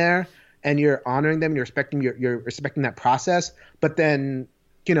in there and you're honoring them, you're respecting that process, but then,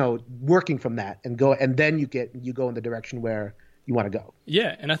 working from that and then you go in the direction where you want to go.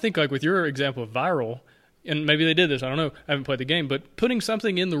 Yeah, and I think like with your example of viral, and maybe they did this, I don't know, I haven't played the game, but putting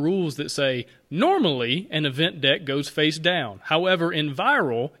something in the rules that say, normally an event deck goes face down. However, in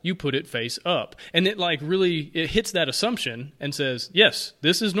viral, you put it face up. And it like really, it hits that assumption and says, yes,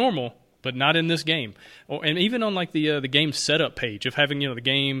 this is normal, but not in this game. And even on like the game setup page of having, the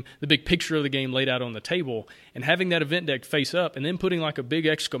game, the big picture of the game laid out on the table and having that event deck face up and then putting like a big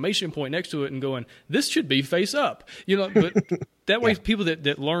exclamation point next to it and going, this should be face up, but that way people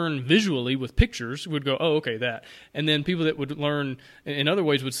that learn visually with pictures would go, oh, okay, that. And then people that would learn in other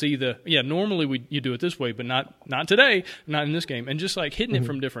ways would see normally you do it this way, but not today, not in this game. And just like hitting it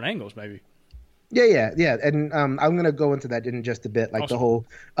from different angles, maybe. Yeah. And I'm going to go into that in just a bit, like awesome. The whole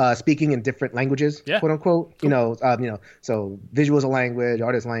speaking in different languages, quote unquote. Cool. So visual is a language,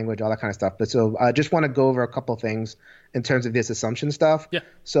 art is language, all that kind of stuff. But so I just want to go over a couple things in terms of this assumption stuff. Yeah.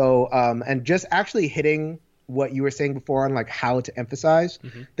 So and just actually hitting what you were saying before on like how to emphasize.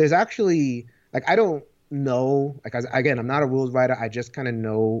 Mm-hmm. There's actually like I don't know, like again, I'm not a rules writer. I just kind of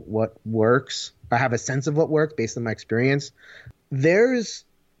know what works. I have a sense of what works based on my experience. There's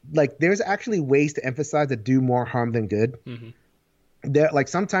actually ways to emphasize that do more harm than good. Mm-hmm. There, like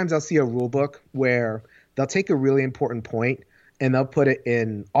sometimes I'll see a rule book where they'll take a really important point and they'll put it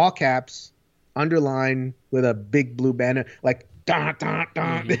in all caps, underline with a big blue banner, like dun, dun,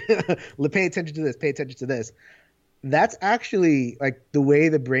 dun. Mm-hmm. Pay attention to this. Pay attention to this. That's actually like the way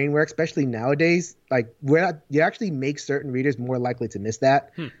the brain works, especially nowadays. Like you actually make certain readers more likely to miss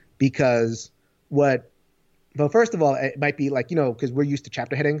that because But first of all, it might be like, because we're used to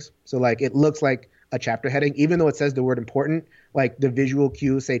chapter headings. So like it looks like a chapter heading, even though it says the word important, like the visual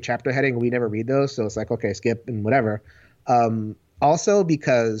cues say chapter heading. We never read those. So it's like, okay, skip and whatever. Also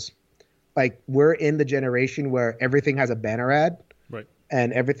because like we're in the generation where everything has a banner ad. Right.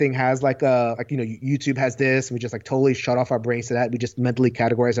 And everything has like YouTube has this. And we just like totally shut off our brains to that. We just mentally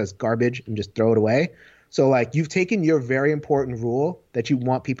categorize as garbage and just throw it away. So like you've taken your very important rule that you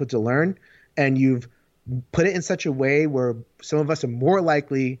want people to learn and you've put it in such a way where some of us are more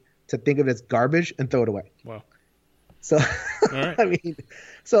likely to think of it as garbage and throw it away. Wow. So, all right.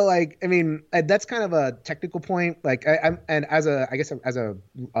 That's kind of a technical point. Like as a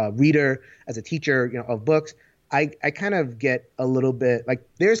reader, as a teacher, of books, I kind of get a little bit like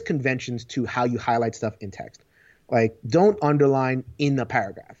there's conventions to how you highlight stuff in text. Like don't underline in a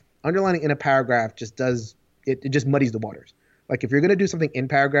paragraph. Underlining in a paragraph just does it just muddies the waters. Like if you're going to do something in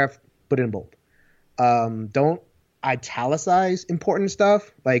paragraph, put it in bold. Don't italicize important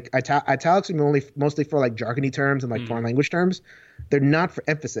stuff. Like italics are mostly for like jargony terms and like foreign language terms. They're not for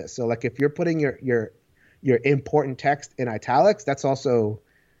emphasis. So like if you're putting your important text in italics, that's also,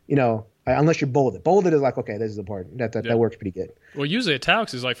 unless you're bolded. Bolded is like, okay, this is important. That works pretty good. Well, usually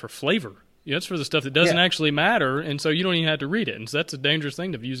italics is like for flavor. Yeah, it's for the stuff that doesn't actually matter, and so you don't even have to read it. And so that's a dangerous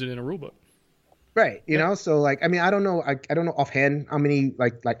thing to use it in a rule book. Right. So like, I don't know. I don't know offhand how many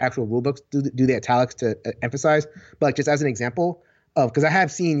like actual rule books do the italics to emphasize, but like just as an example of, cause I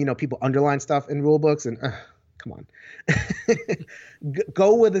have seen, people underline stuff in rule books and come on,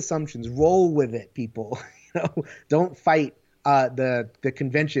 go with assumptions, roll with it, people, don't fight the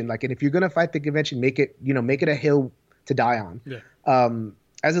convention. Like, and if you're going to fight the convention, make it a hill to die on. Yeah.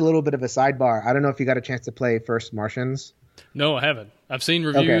 As a little bit of a sidebar, I don't know if you got a chance to play First Martians. No, I haven't. I've seen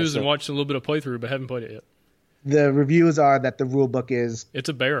reviews and watched a little bit of playthrough, but haven't played it yet. The reviews are that the rule book is... It's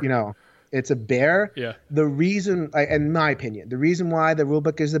a bear. It's a bear. Yeah. The reason, in my opinion, the reason why the rule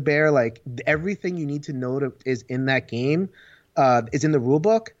book is a bear, like everything you need to know is in that game, is in the rule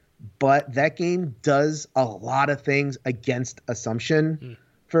book, but that game does a lot of things against assumption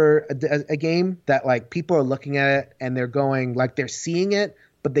for a game that like people are looking at it and they're going like they're seeing it,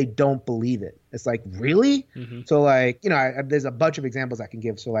 but they don't believe it. It's like, really? Mm-hmm. So like, there's a bunch of examples I can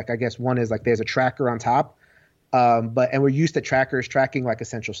give. So like, I guess one is like, there's a tracker on top. And we're used to trackers tracking like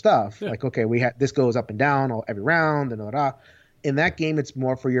essential stuff. Yeah. Like, okay, this goes up and down every round and in that game, it's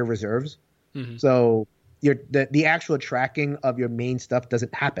more for your reserves. Mm-hmm. So the actual tracking of your main stuff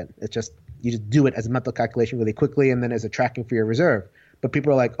doesn't happen. It's just, you just do it as a mental calculation really quickly. And then as a tracking for your reserve. But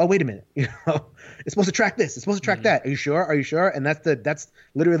people are like, oh, wait a minute, it's supposed to track this. It's supposed to track that. Are you sure? Are you sure? And that's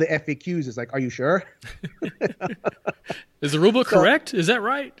literally the FAQs. It's like, are you sure? Is the rulebook correct? Is that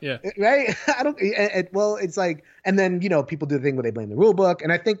right? Yeah. Right. Well, it's like, and then, people do the thing where they blame the rulebook.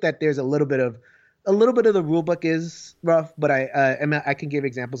 And I think that there's a little bit of a little bit of the rule book is rough, but I can give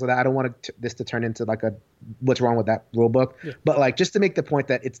examples of that. I don't want this to turn into like a what's wrong with that rule book, but like just to make the point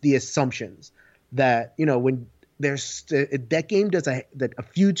that it's the assumptions that, you know, when there's that game does a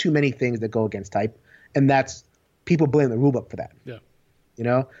few too many things that go against type, and that's people blame the rule book for that. Yeah. You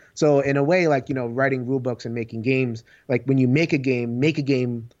know, so in a way, like, you know, writing rule books and making games, like when you make a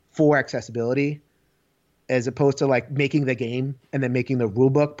game for accessibility, as opposed to like making the game and then making the rule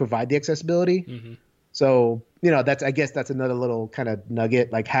book provide the accessibility. Mm-hmm. So, you know, I guess that's another little kind of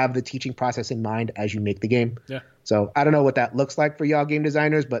nugget, like have the teaching process in mind as you make the game. Yeah. So I don't know what that looks like for y'all game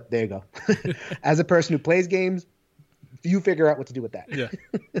designers, but there you go. As a person who plays games, you figure out what to do with that. Yeah.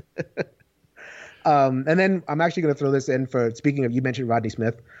 And then I'm actually going to throw this in for, speaking of, you mentioned Rodney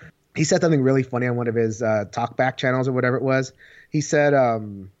Smith. He said something really funny on one of his talkback channels or whatever it was. He said,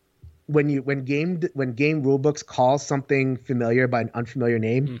 when game rulebooks call something familiar by an unfamiliar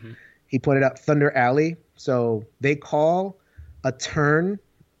name, mm-hmm. he pointed out Thunder Alley. So they call a turn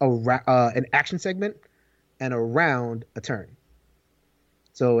an action segment, and a round a turn.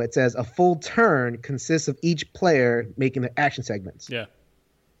 So it says a full turn consists of each player making the action segments. Yeah.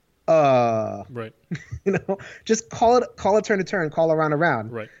 Right. You know, just call it turn to turn, call a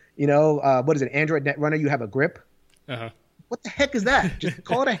round. Right. You know, what is it? Android Netrunner, you have a grip. Uh-huh. What the heck is that? Just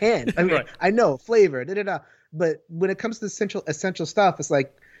call it a hand. I mean, right. I know flavor, but when it comes to essential stuff, it's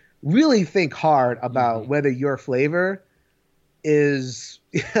like really think hard about whether your flavor is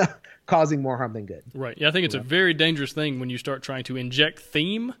causing more harm than good. Right. Yeah, I think it's a very dangerous thing when you start trying to inject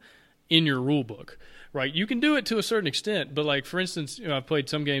theme in your rule book. Right, you can do it to a certain extent, but like for instance, you know, I've played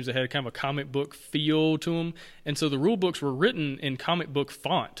some games that had kind of a comic book feel to them, and so the rule books were written in comic book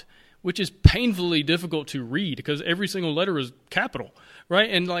font, which is painfully difficult to read because every single letter is capital, right?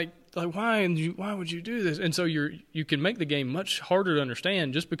 And like why would you do this? And so you can make the game much harder to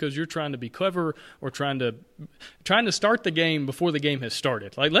understand just because you're trying to be clever or trying to start the game before the game has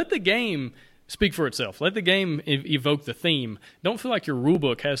started. Like let the game speak for itself. Let the game evoke the theme. Don't feel like your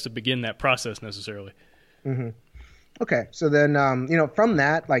rulebook has to begin that process necessarily. Mm-hmm. Okay, so then you know, from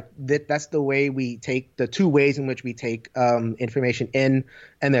that, like that's the way we take the two ways in which we take information in,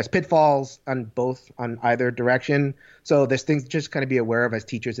 and there's pitfalls on either direction. So there's things to just kind of be aware of as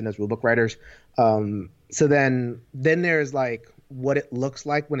teachers and as rulebook writers. So then there's like what it looks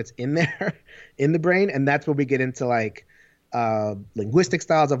like when it's in there in the brain, and that's where we get into like linguistic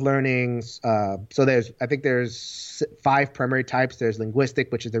styles of learning. So I think there's 5 primary types. There's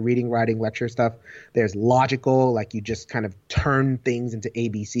linguistic, which is the reading, writing, lecture stuff. There's logical, like you just kind of turn things into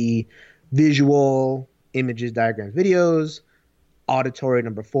ABC. Visual, images, diagrams, videos. Auditory,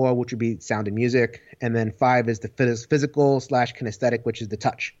 number 4, which would be sound and music. And then 5 is the physical / kinesthetic, which is the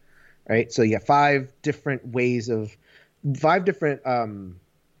touch, right? So you have 5 different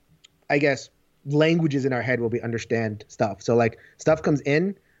I guess, languages in our head where we understand stuff. So like stuff comes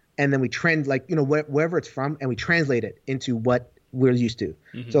in and then we like, you know, wherever it's from, and we translate it into what we're used to.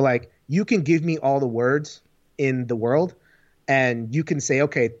 Mm-hmm. So like you can give me all the words in the world and you can say,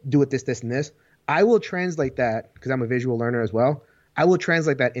 okay, do it this, this, and this. I will translate that because I'm a visual learner as well. I will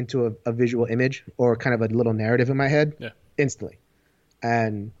translate that into a visual image or kind of a little narrative in my head instantly.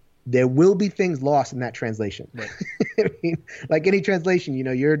 And there will be things lost in that translation. Right. I mean, like any translation, you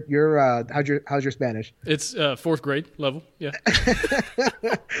know, you're how's your Spanish? It's 4th grade level. Yeah.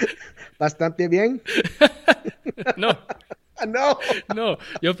 Bastante bien. No. No.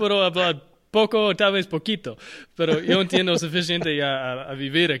 Yo puedo hablar poco, tal vez poquito, pero yo entiendo suficiente a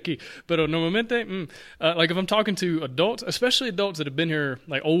vivir aquí. Pero normalmente, like if I'm talking to adults, especially adults that have been here,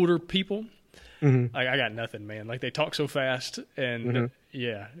 like older people. Mm-hmm. I got nothing, man. Like they talk so fast, and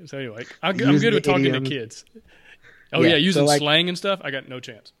yeah. So anyway, I'm good with talking to kids. Oh yeah, using slang and stuff. I got no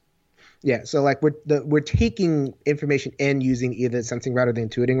chance. Yeah, so like we're taking information in using either the sensing route or the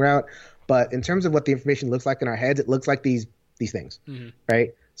intuiting route, but in terms of what the information looks like in our heads, it looks like these things,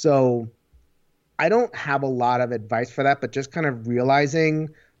 right? So I don't have a lot of advice for that, but just kind of realizing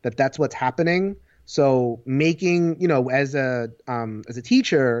that that's what's happening. So making, you know, as a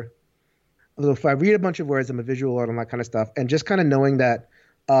teacher. If I read a bunch of words, I'm a visual learner, all that kind of stuff, and just kind of knowing that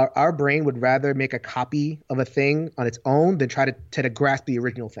our brain would rather make a copy of a thing on its own than try to grasp the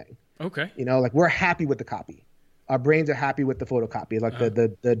original thing. Okay. You know, like we're happy with the copy. Our brains are happy with the photocopy, like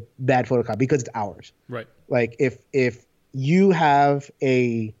the bad photocopy, because it's ours. Right. Like if you have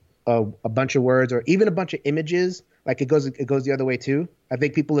a bunch of words or even a bunch of images, like it goes the other way too. I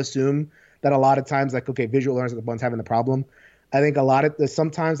think people assume that a lot of times, like, okay, visual learners are the ones having the problem. I think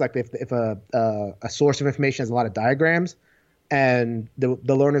sometimes, like if a source of information has a lot of diagrams, and the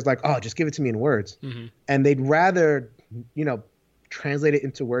learner's like, oh, just give it to me in words, and they'd rather, you know, translate it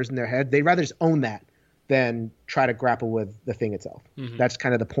into words in their head. They'd rather just own that than try to grapple with the thing itself. Mm-hmm. That's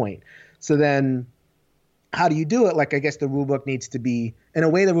kind of the point. So then how do you do it? Like, I guess the rulebook needs to be, in a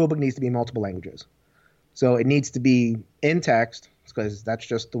way, the rulebook needs to be in multiple languages. So it needs to be in text because that's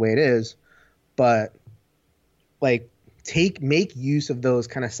just the way it is. But like, make use of those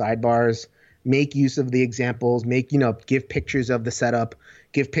kind of sidebars, make use of the examples, give pictures of the setup,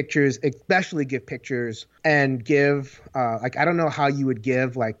 especially give pictures, and give, like, I don't know how you would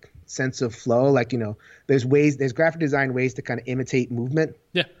give like sense of flow. Like, there's graphic design ways to kind of imitate movement.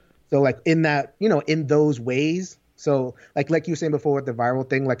 Yeah. So like in that, in those ways. So like you were saying before with the viral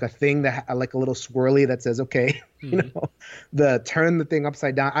thing, like a thing that like a little swirly that says, okay, the turn the thing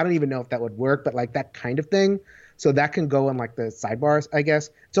upside down. I don't even know if that would work, but like that kind of thing. So that can go in like the sidebars, I guess.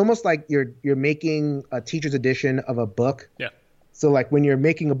 It's almost like you're making a teacher's edition of a book. Yeah. So like when you're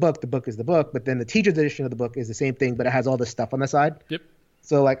making a book, the book is the book, but then the teacher's edition of the book is the same thing, but it has all this stuff on the side. Yep.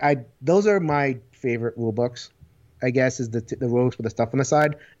 So like those are my favorite rule books, I guess, is the rules with the stuff on the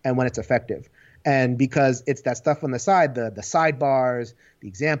side and when it's effective. And because it's that stuff on the side, the sidebars, the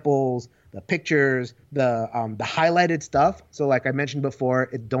examples, the pictures, the highlighted stuff. So like I mentioned before,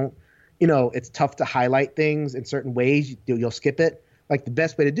 it's tough to highlight things in certain ways. You'll skip it. Like the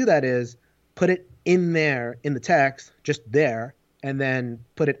best way to do that is put it in there in the text, just there, and then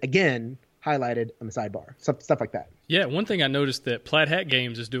put it again highlighted on the sidebar, stuff like that. Yeah, one thing I noticed that Plaid Hat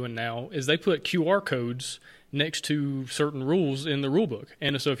Games is doing now is they put QR codes next to certain rules in the rule book.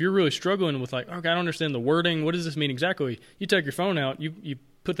 And so if you're really struggling with like, okay, I don't understand the wording, what does this mean exactly? You take your phone out, you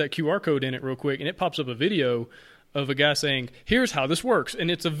put that QR code in it real quick, and it pops up a video of a guy saying, here's how this works.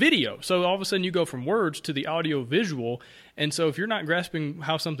 And it's a video. So all of a sudden you go from words to the audio visual. And so if you're not grasping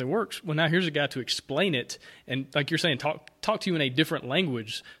how something works, well, now here's a guy to explain it. And like you're saying, talk to you in a different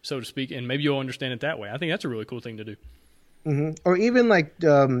language, so to speak, and maybe you'll understand it that way. I think that's a really cool thing to do. Mm-hmm. Or even like,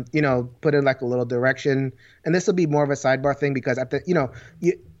 put in like a little direction. And this will be more of a sidebar thing because at the,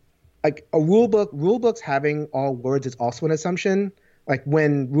 like a rule books having all words is also an assumption. Like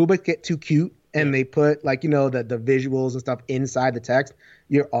when rule books get too cute, and they put like, the visuals and stuff inside the text,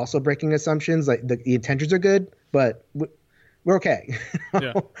 you're also breaking assumptions. Like the intentions are good, but we're okay.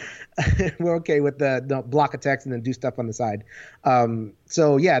 Yeah. We're okay with the block of text and then do stuff on the side.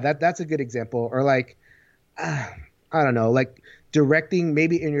 So yeah, that's a good example. Or like, I don't know, like directing,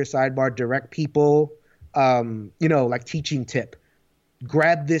 maybe in your sidebar, direct people, like teaching tip,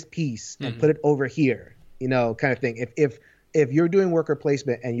 grab this piece and put it over here, kind of thing. If you're doing worker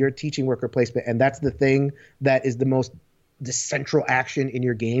placement and you're teaching worker placement and that's the thing that is the central action in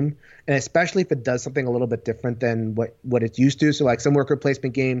your game, and especially if it does something a little bit different than what it's used to. So like some worker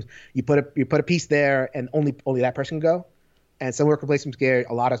placement games, you put a piece there and only that person can go. And some worker placement games,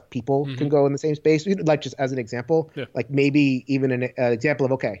 a lot of people can go in the same space. Like just as an example, like maybe even an example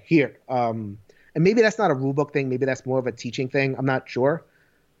of, okay, here. And maybe that's not a rule book thing. Maybe that's more of a teaching thing. I'm not sure.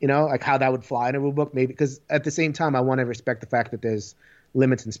 Like how that would fly in a rule book, maybe, because at the same time, I want to respect the fact that there's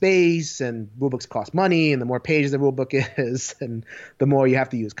limits in space and rule books cost money, and the more pages the rule book is, and the more you have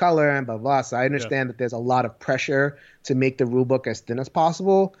to use color and blah, blah. So I understand that there's a lot of pressure to make the rule book as thin as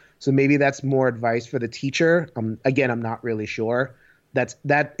possible. So maybe that's more advice for the teacher. Again, I'm not really sure.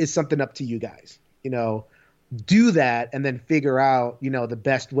 That is something up to you guys, do that and then figure out, the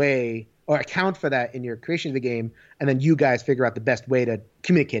best way, or account for that in your creation of the game, and then you guys figure out the best way to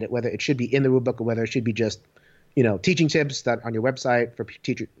communicate it, whether it should be in the rulebook or whether it should be just, teaching tips that on your website for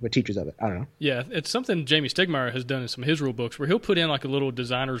teachers of it. I don't know. Yeah, it's something Jamie Stegmaier has done in some of his rule books where he'll put in like a little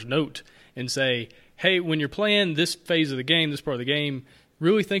designer's note and say, hey, when you're playing this phase of the game, this part of the game,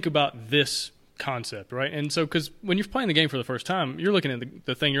 really think about this concept, right? And so, because when you're playing the game for the first time, you're looking at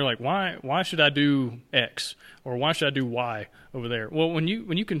the thing, you're like, why should I do X, or why should I do Y over there? Well, when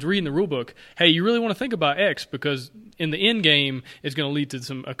you can read in the rule book, hey, you really want to think about X because in the end game it's going to lead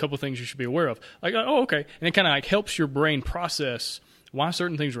to a couple things you should be aware of. Like, oh, okay, and it kind of like helps your brain process why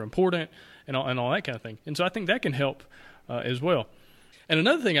certain things are important and all that kind of thing. And so I think that can help as well. And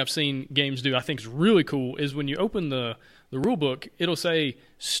another thing I've seen games do I think is really cool is when you open the rule book, it'll say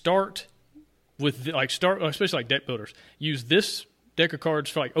start with especially like deck builders, use this deck of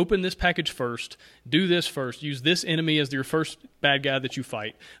cards for like open this package first, do this first, use this enemy as your first bad guy that you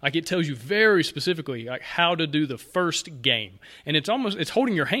fight. Like it tells you very specifically like how to do the first game, and it's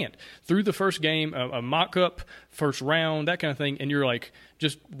holding your hand through the first game, a mock-up, first round, that kind of thing, and you're like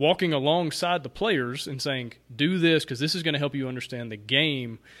just walking alongside the players and saying, do this because this is going to help you understand the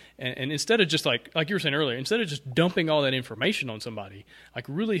game. And instead of just like you were saying earlier, instead of just dumping all that information on somebody, like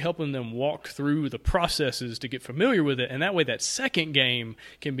really helping them walk through the processes to get familiar with it. And that way that second game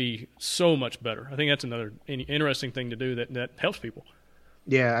can be so much better. I think that's another interesting thing to do that helps people.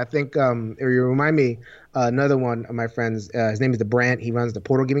 Yeah, I think you remind me another one of my friends. His name is DeBrant. He runs the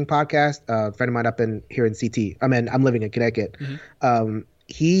Portal Gaming Podcast. A friend of mine up here in CT. I'm living in Connecticut. Mm-hmm.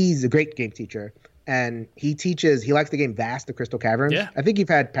 He's a great game teacher, and he likes the game Vast: The Crystal Caverns. Yeah. I think you've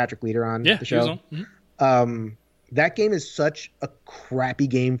had Patrick Leader on the show. He was on. Mm-hmm. That game is such a crappy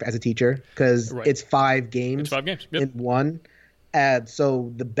game as a teacher because it's 5 games. It's 5 games in one.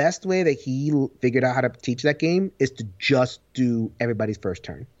 So the best way that he figured out how to teach that game is to just do everybody's first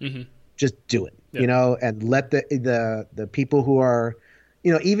turn. Mm-hmm. Just do it, and let the people who are,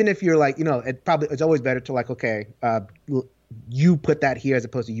 even if you're like, it's always better to like, okay, you put that here as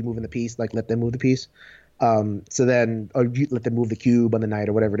opposed to you moving the piece, like let them move the piece. So then, or you let them move the cube on the night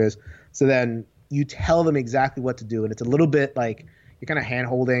or whatever it is. So then you tell them exactly what to do. And it's a little bit like you're kind of hand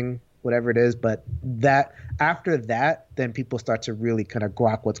holding whatever it is. But that after that, then people start to really kind of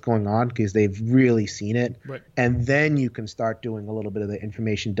grok what's going on because they've really seen it. Right. And then you can start doing a little bit of the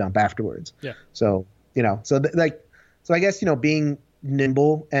information dump afterwards. Yeah. So, so I guess, being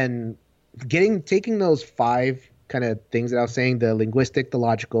nimble and taking those 5 kind of things that I was saying, the linguistic, the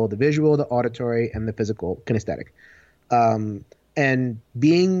logical, the visual, the auditory, and the physical, kinesthetic. And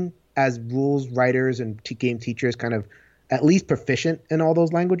being as rules writers and game teachers kind of at least proficient in all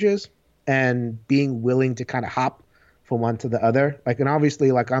those languages and being willing to kind of hop from one to the other. Like, and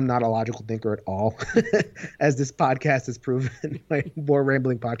obviously, like, I'm not a logical thinker at all, as this podcast has proven, my more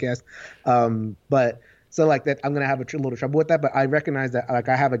rambling podcast. But so like that, I'm going to have a little trouble with that. But I recognize that, like,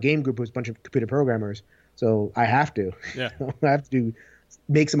 I have a game group who's a bunch of computer programmers. So I have to, I have to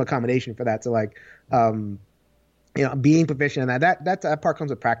make some accommodation for that. So like, being proficient in that part comes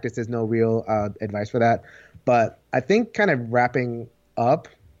with practice. There's no real advice for that. But I think kind of wrapping up,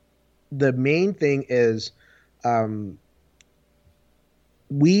 the main thing is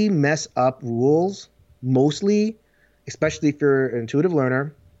we mess up rules mostly, especially if you're an intuitive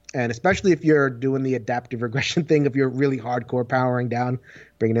learner. And especially if you're doing the adaptive regression thing, if you're really hardcore powering down,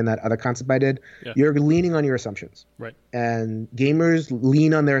 bringing in that other concept I did, you're leaning on your assumptions. Right. And gamers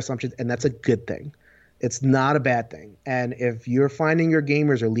lean on their assumptions, and that's a good thing. It's not a bad thing. And if you're finding your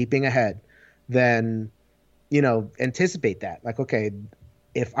gamers are leaping ahead, then, anticipate that. Like, okay,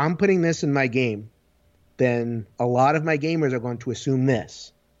 if I'm putting this in my game, then a lot of my gamers are going to assume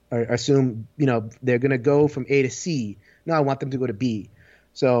this, or assume, they're going to go from A to C. No, I want them to go to B.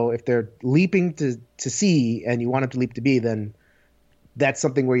 So if they're leaping to C and you want them to leap to B, then that's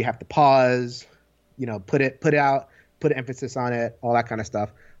something where you have to pause, put emphasis on it, all that kind of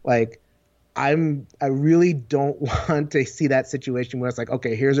stuff. Like, I really don't want to see that situation where it's like,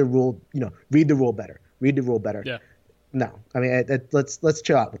 okay, here's a rule, read the rule better. Yeah. No, I mean, let's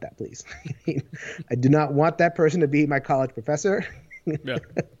chill out with that, please. I do not want that person to be my college professor. Yeah.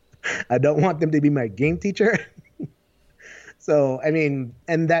 I don't want them to be my game teacher. So, I mean,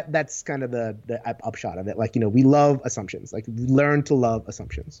 and that's kind of the upshot of it. Like, we love assumptions. Like, we learn to love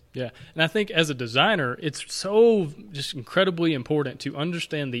assumptions. Yeah. And I think as a designer, it's so just incredibly important to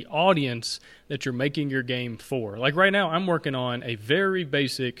understand the audience that you're making your game for. Like right now, I'm working on a very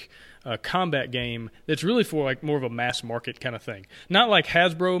basic combat game that's really for like more of a mass market kind of thing. Not like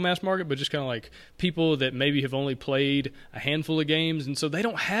Hasbro mass market, but just kind of like people that maybe have only played a handful of games. And so they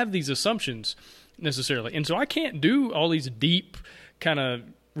don't have these assumptions necessarily. And so I can't do all these deep kind of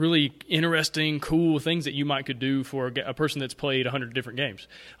really interesting, cool things that you could do for a person that's played 100 different games.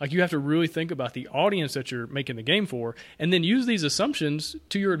 Like, you have to really think about the audience that you're making the game for and then use these assumptions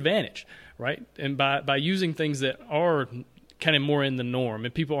to your advantage, right? And by using things that are kind of more in the norm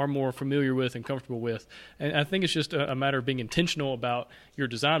and people are more familiar with and comfortable with. And I think it's just a matter of being intentional about your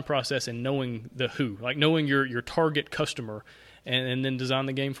design process and knowing the who, like knowing your target customer and then design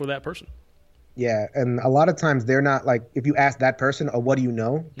the game for that person. Yeah, and a lot of times they're not like, if you ask that person, or what do you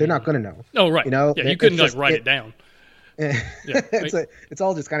know? They're not going to know. Oh, right. Yeah, you couldn't just write it down. It's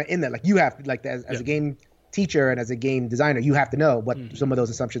all just kind of in there. Like, you have to, like, as a game teacher and as a game designer, you have to know what some of those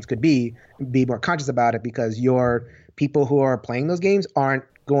assumptions could be more conscious about it, because your people who are playing those games aren't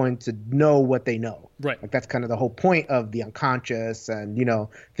going to know what they know. Right. Like, that's kind of the whole point of the unconscious and,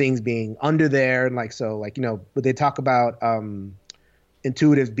 things being under there. And like, so like, but they talk about,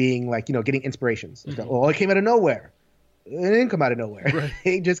 intuitives being like, getting inspirations. Mm-hmm. Well, it came out of nowhere. It didn't come out of nowhere. Right.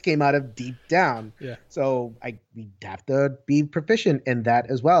 It just came out of deep down. Yeah. So we have to be proficient in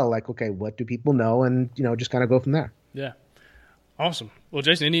that as well. Like, okay, what do people know? And, just kind of go from there. Yeah. Awesome. Well,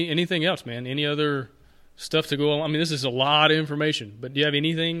 Jason, anything else, man? Any other stuff to go on? I mean, this is a lot of information, but do you have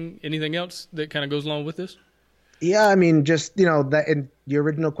anything else that kind of goes along with this? Yeah, I mean, just, that in your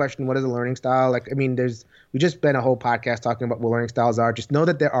original question, what is a learning style? Like, I mean, we just spent a whole podcast talking about what learning styles are. Just know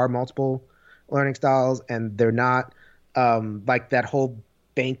that there are multiple learning styles, and they're not like that whole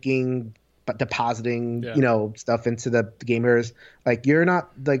banking, but depositing, stuff into the gamers. Like,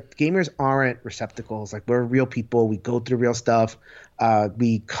 gamers aren't receptacles. Like, we're real people. We go through real stuff.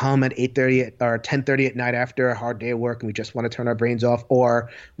 We come at 8:30 or 10:30 at night after a hard day of work, and we just want to turn our brains off,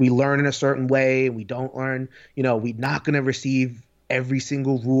 or we learn in a certain way. We don't learn, we're not going to receive every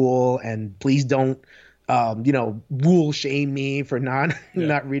single rule, and please don't, rule shame me for not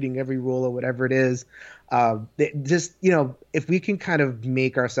reading every rule or whatever it is. Just, if we can kind of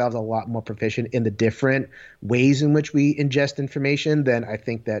make ourselves a lot more proficient in the different ways in which we ingest information, then I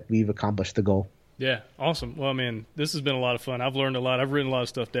think that we've accomplished the goal. Yeah, awesome. Well, man, this has been a lot of fun. I've learned a lot. I've written a lot of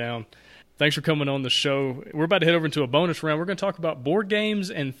stuff down. Thanks for coming on the show. We're about to head over into a bonus round. We're going to talk about board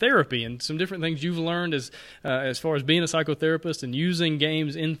games and therapy and some different things you've learned as far as being a psychotherapist and using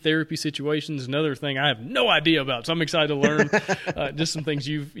games in therapy situations. Another thing I have no idea about, so I'm excited to learn just some things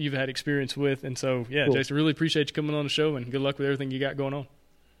you've had experience with. And so, yeah, cool. Jason, really appreciate you coming on the show, and good luck with everything you got going on.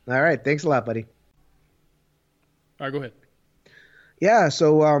 All right. Thanks a lot, buddy. All right, go ahead. Yeah,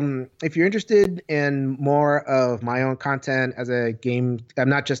 so if you're interested in more of my own content as a game, I'm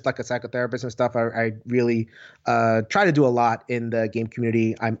not just like a psychotherapist and stuff. I really try to do a lot in the game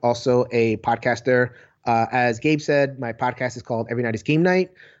community. I'm also a podcaster. As Gabe said, my podcast is called Every Night is Game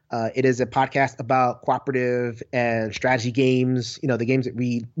Night. It is a podcast about cooperative and strategy games, the games that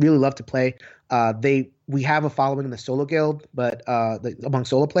we really love to play. We have a following in the solo guild, but among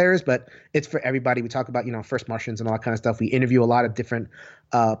solo players, but it's for everybody. We talk about, First Martians and all that kind of stuff. We interview a lot of different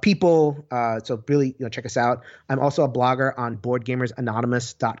people. So really, check us out. I'm also a blogger on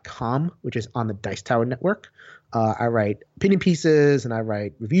BoardGamersAnonymous.com, which is on the Dice Tower Network. I write opinion pieces and I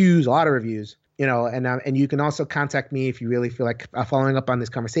write reviews, a lot of reviews. And you can also contact me if you really feel like following up on these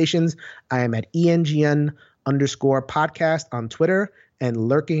conversations. I am at ENGN_podcast on Twitter and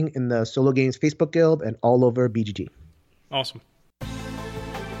lurking in the Solo Games Facebook Guild and all over BGG. Awesome.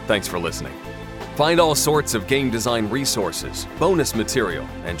 Thanks for listening. Find all sorts of game design resources, bonus material,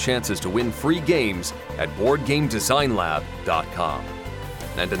 and chances to win free games at BoardGameDesignLab.com.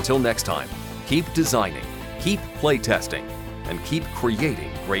 And until next time, keep designing, keep playtesting, and keep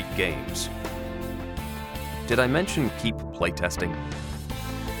creating great games. Did I mention keep playtesting?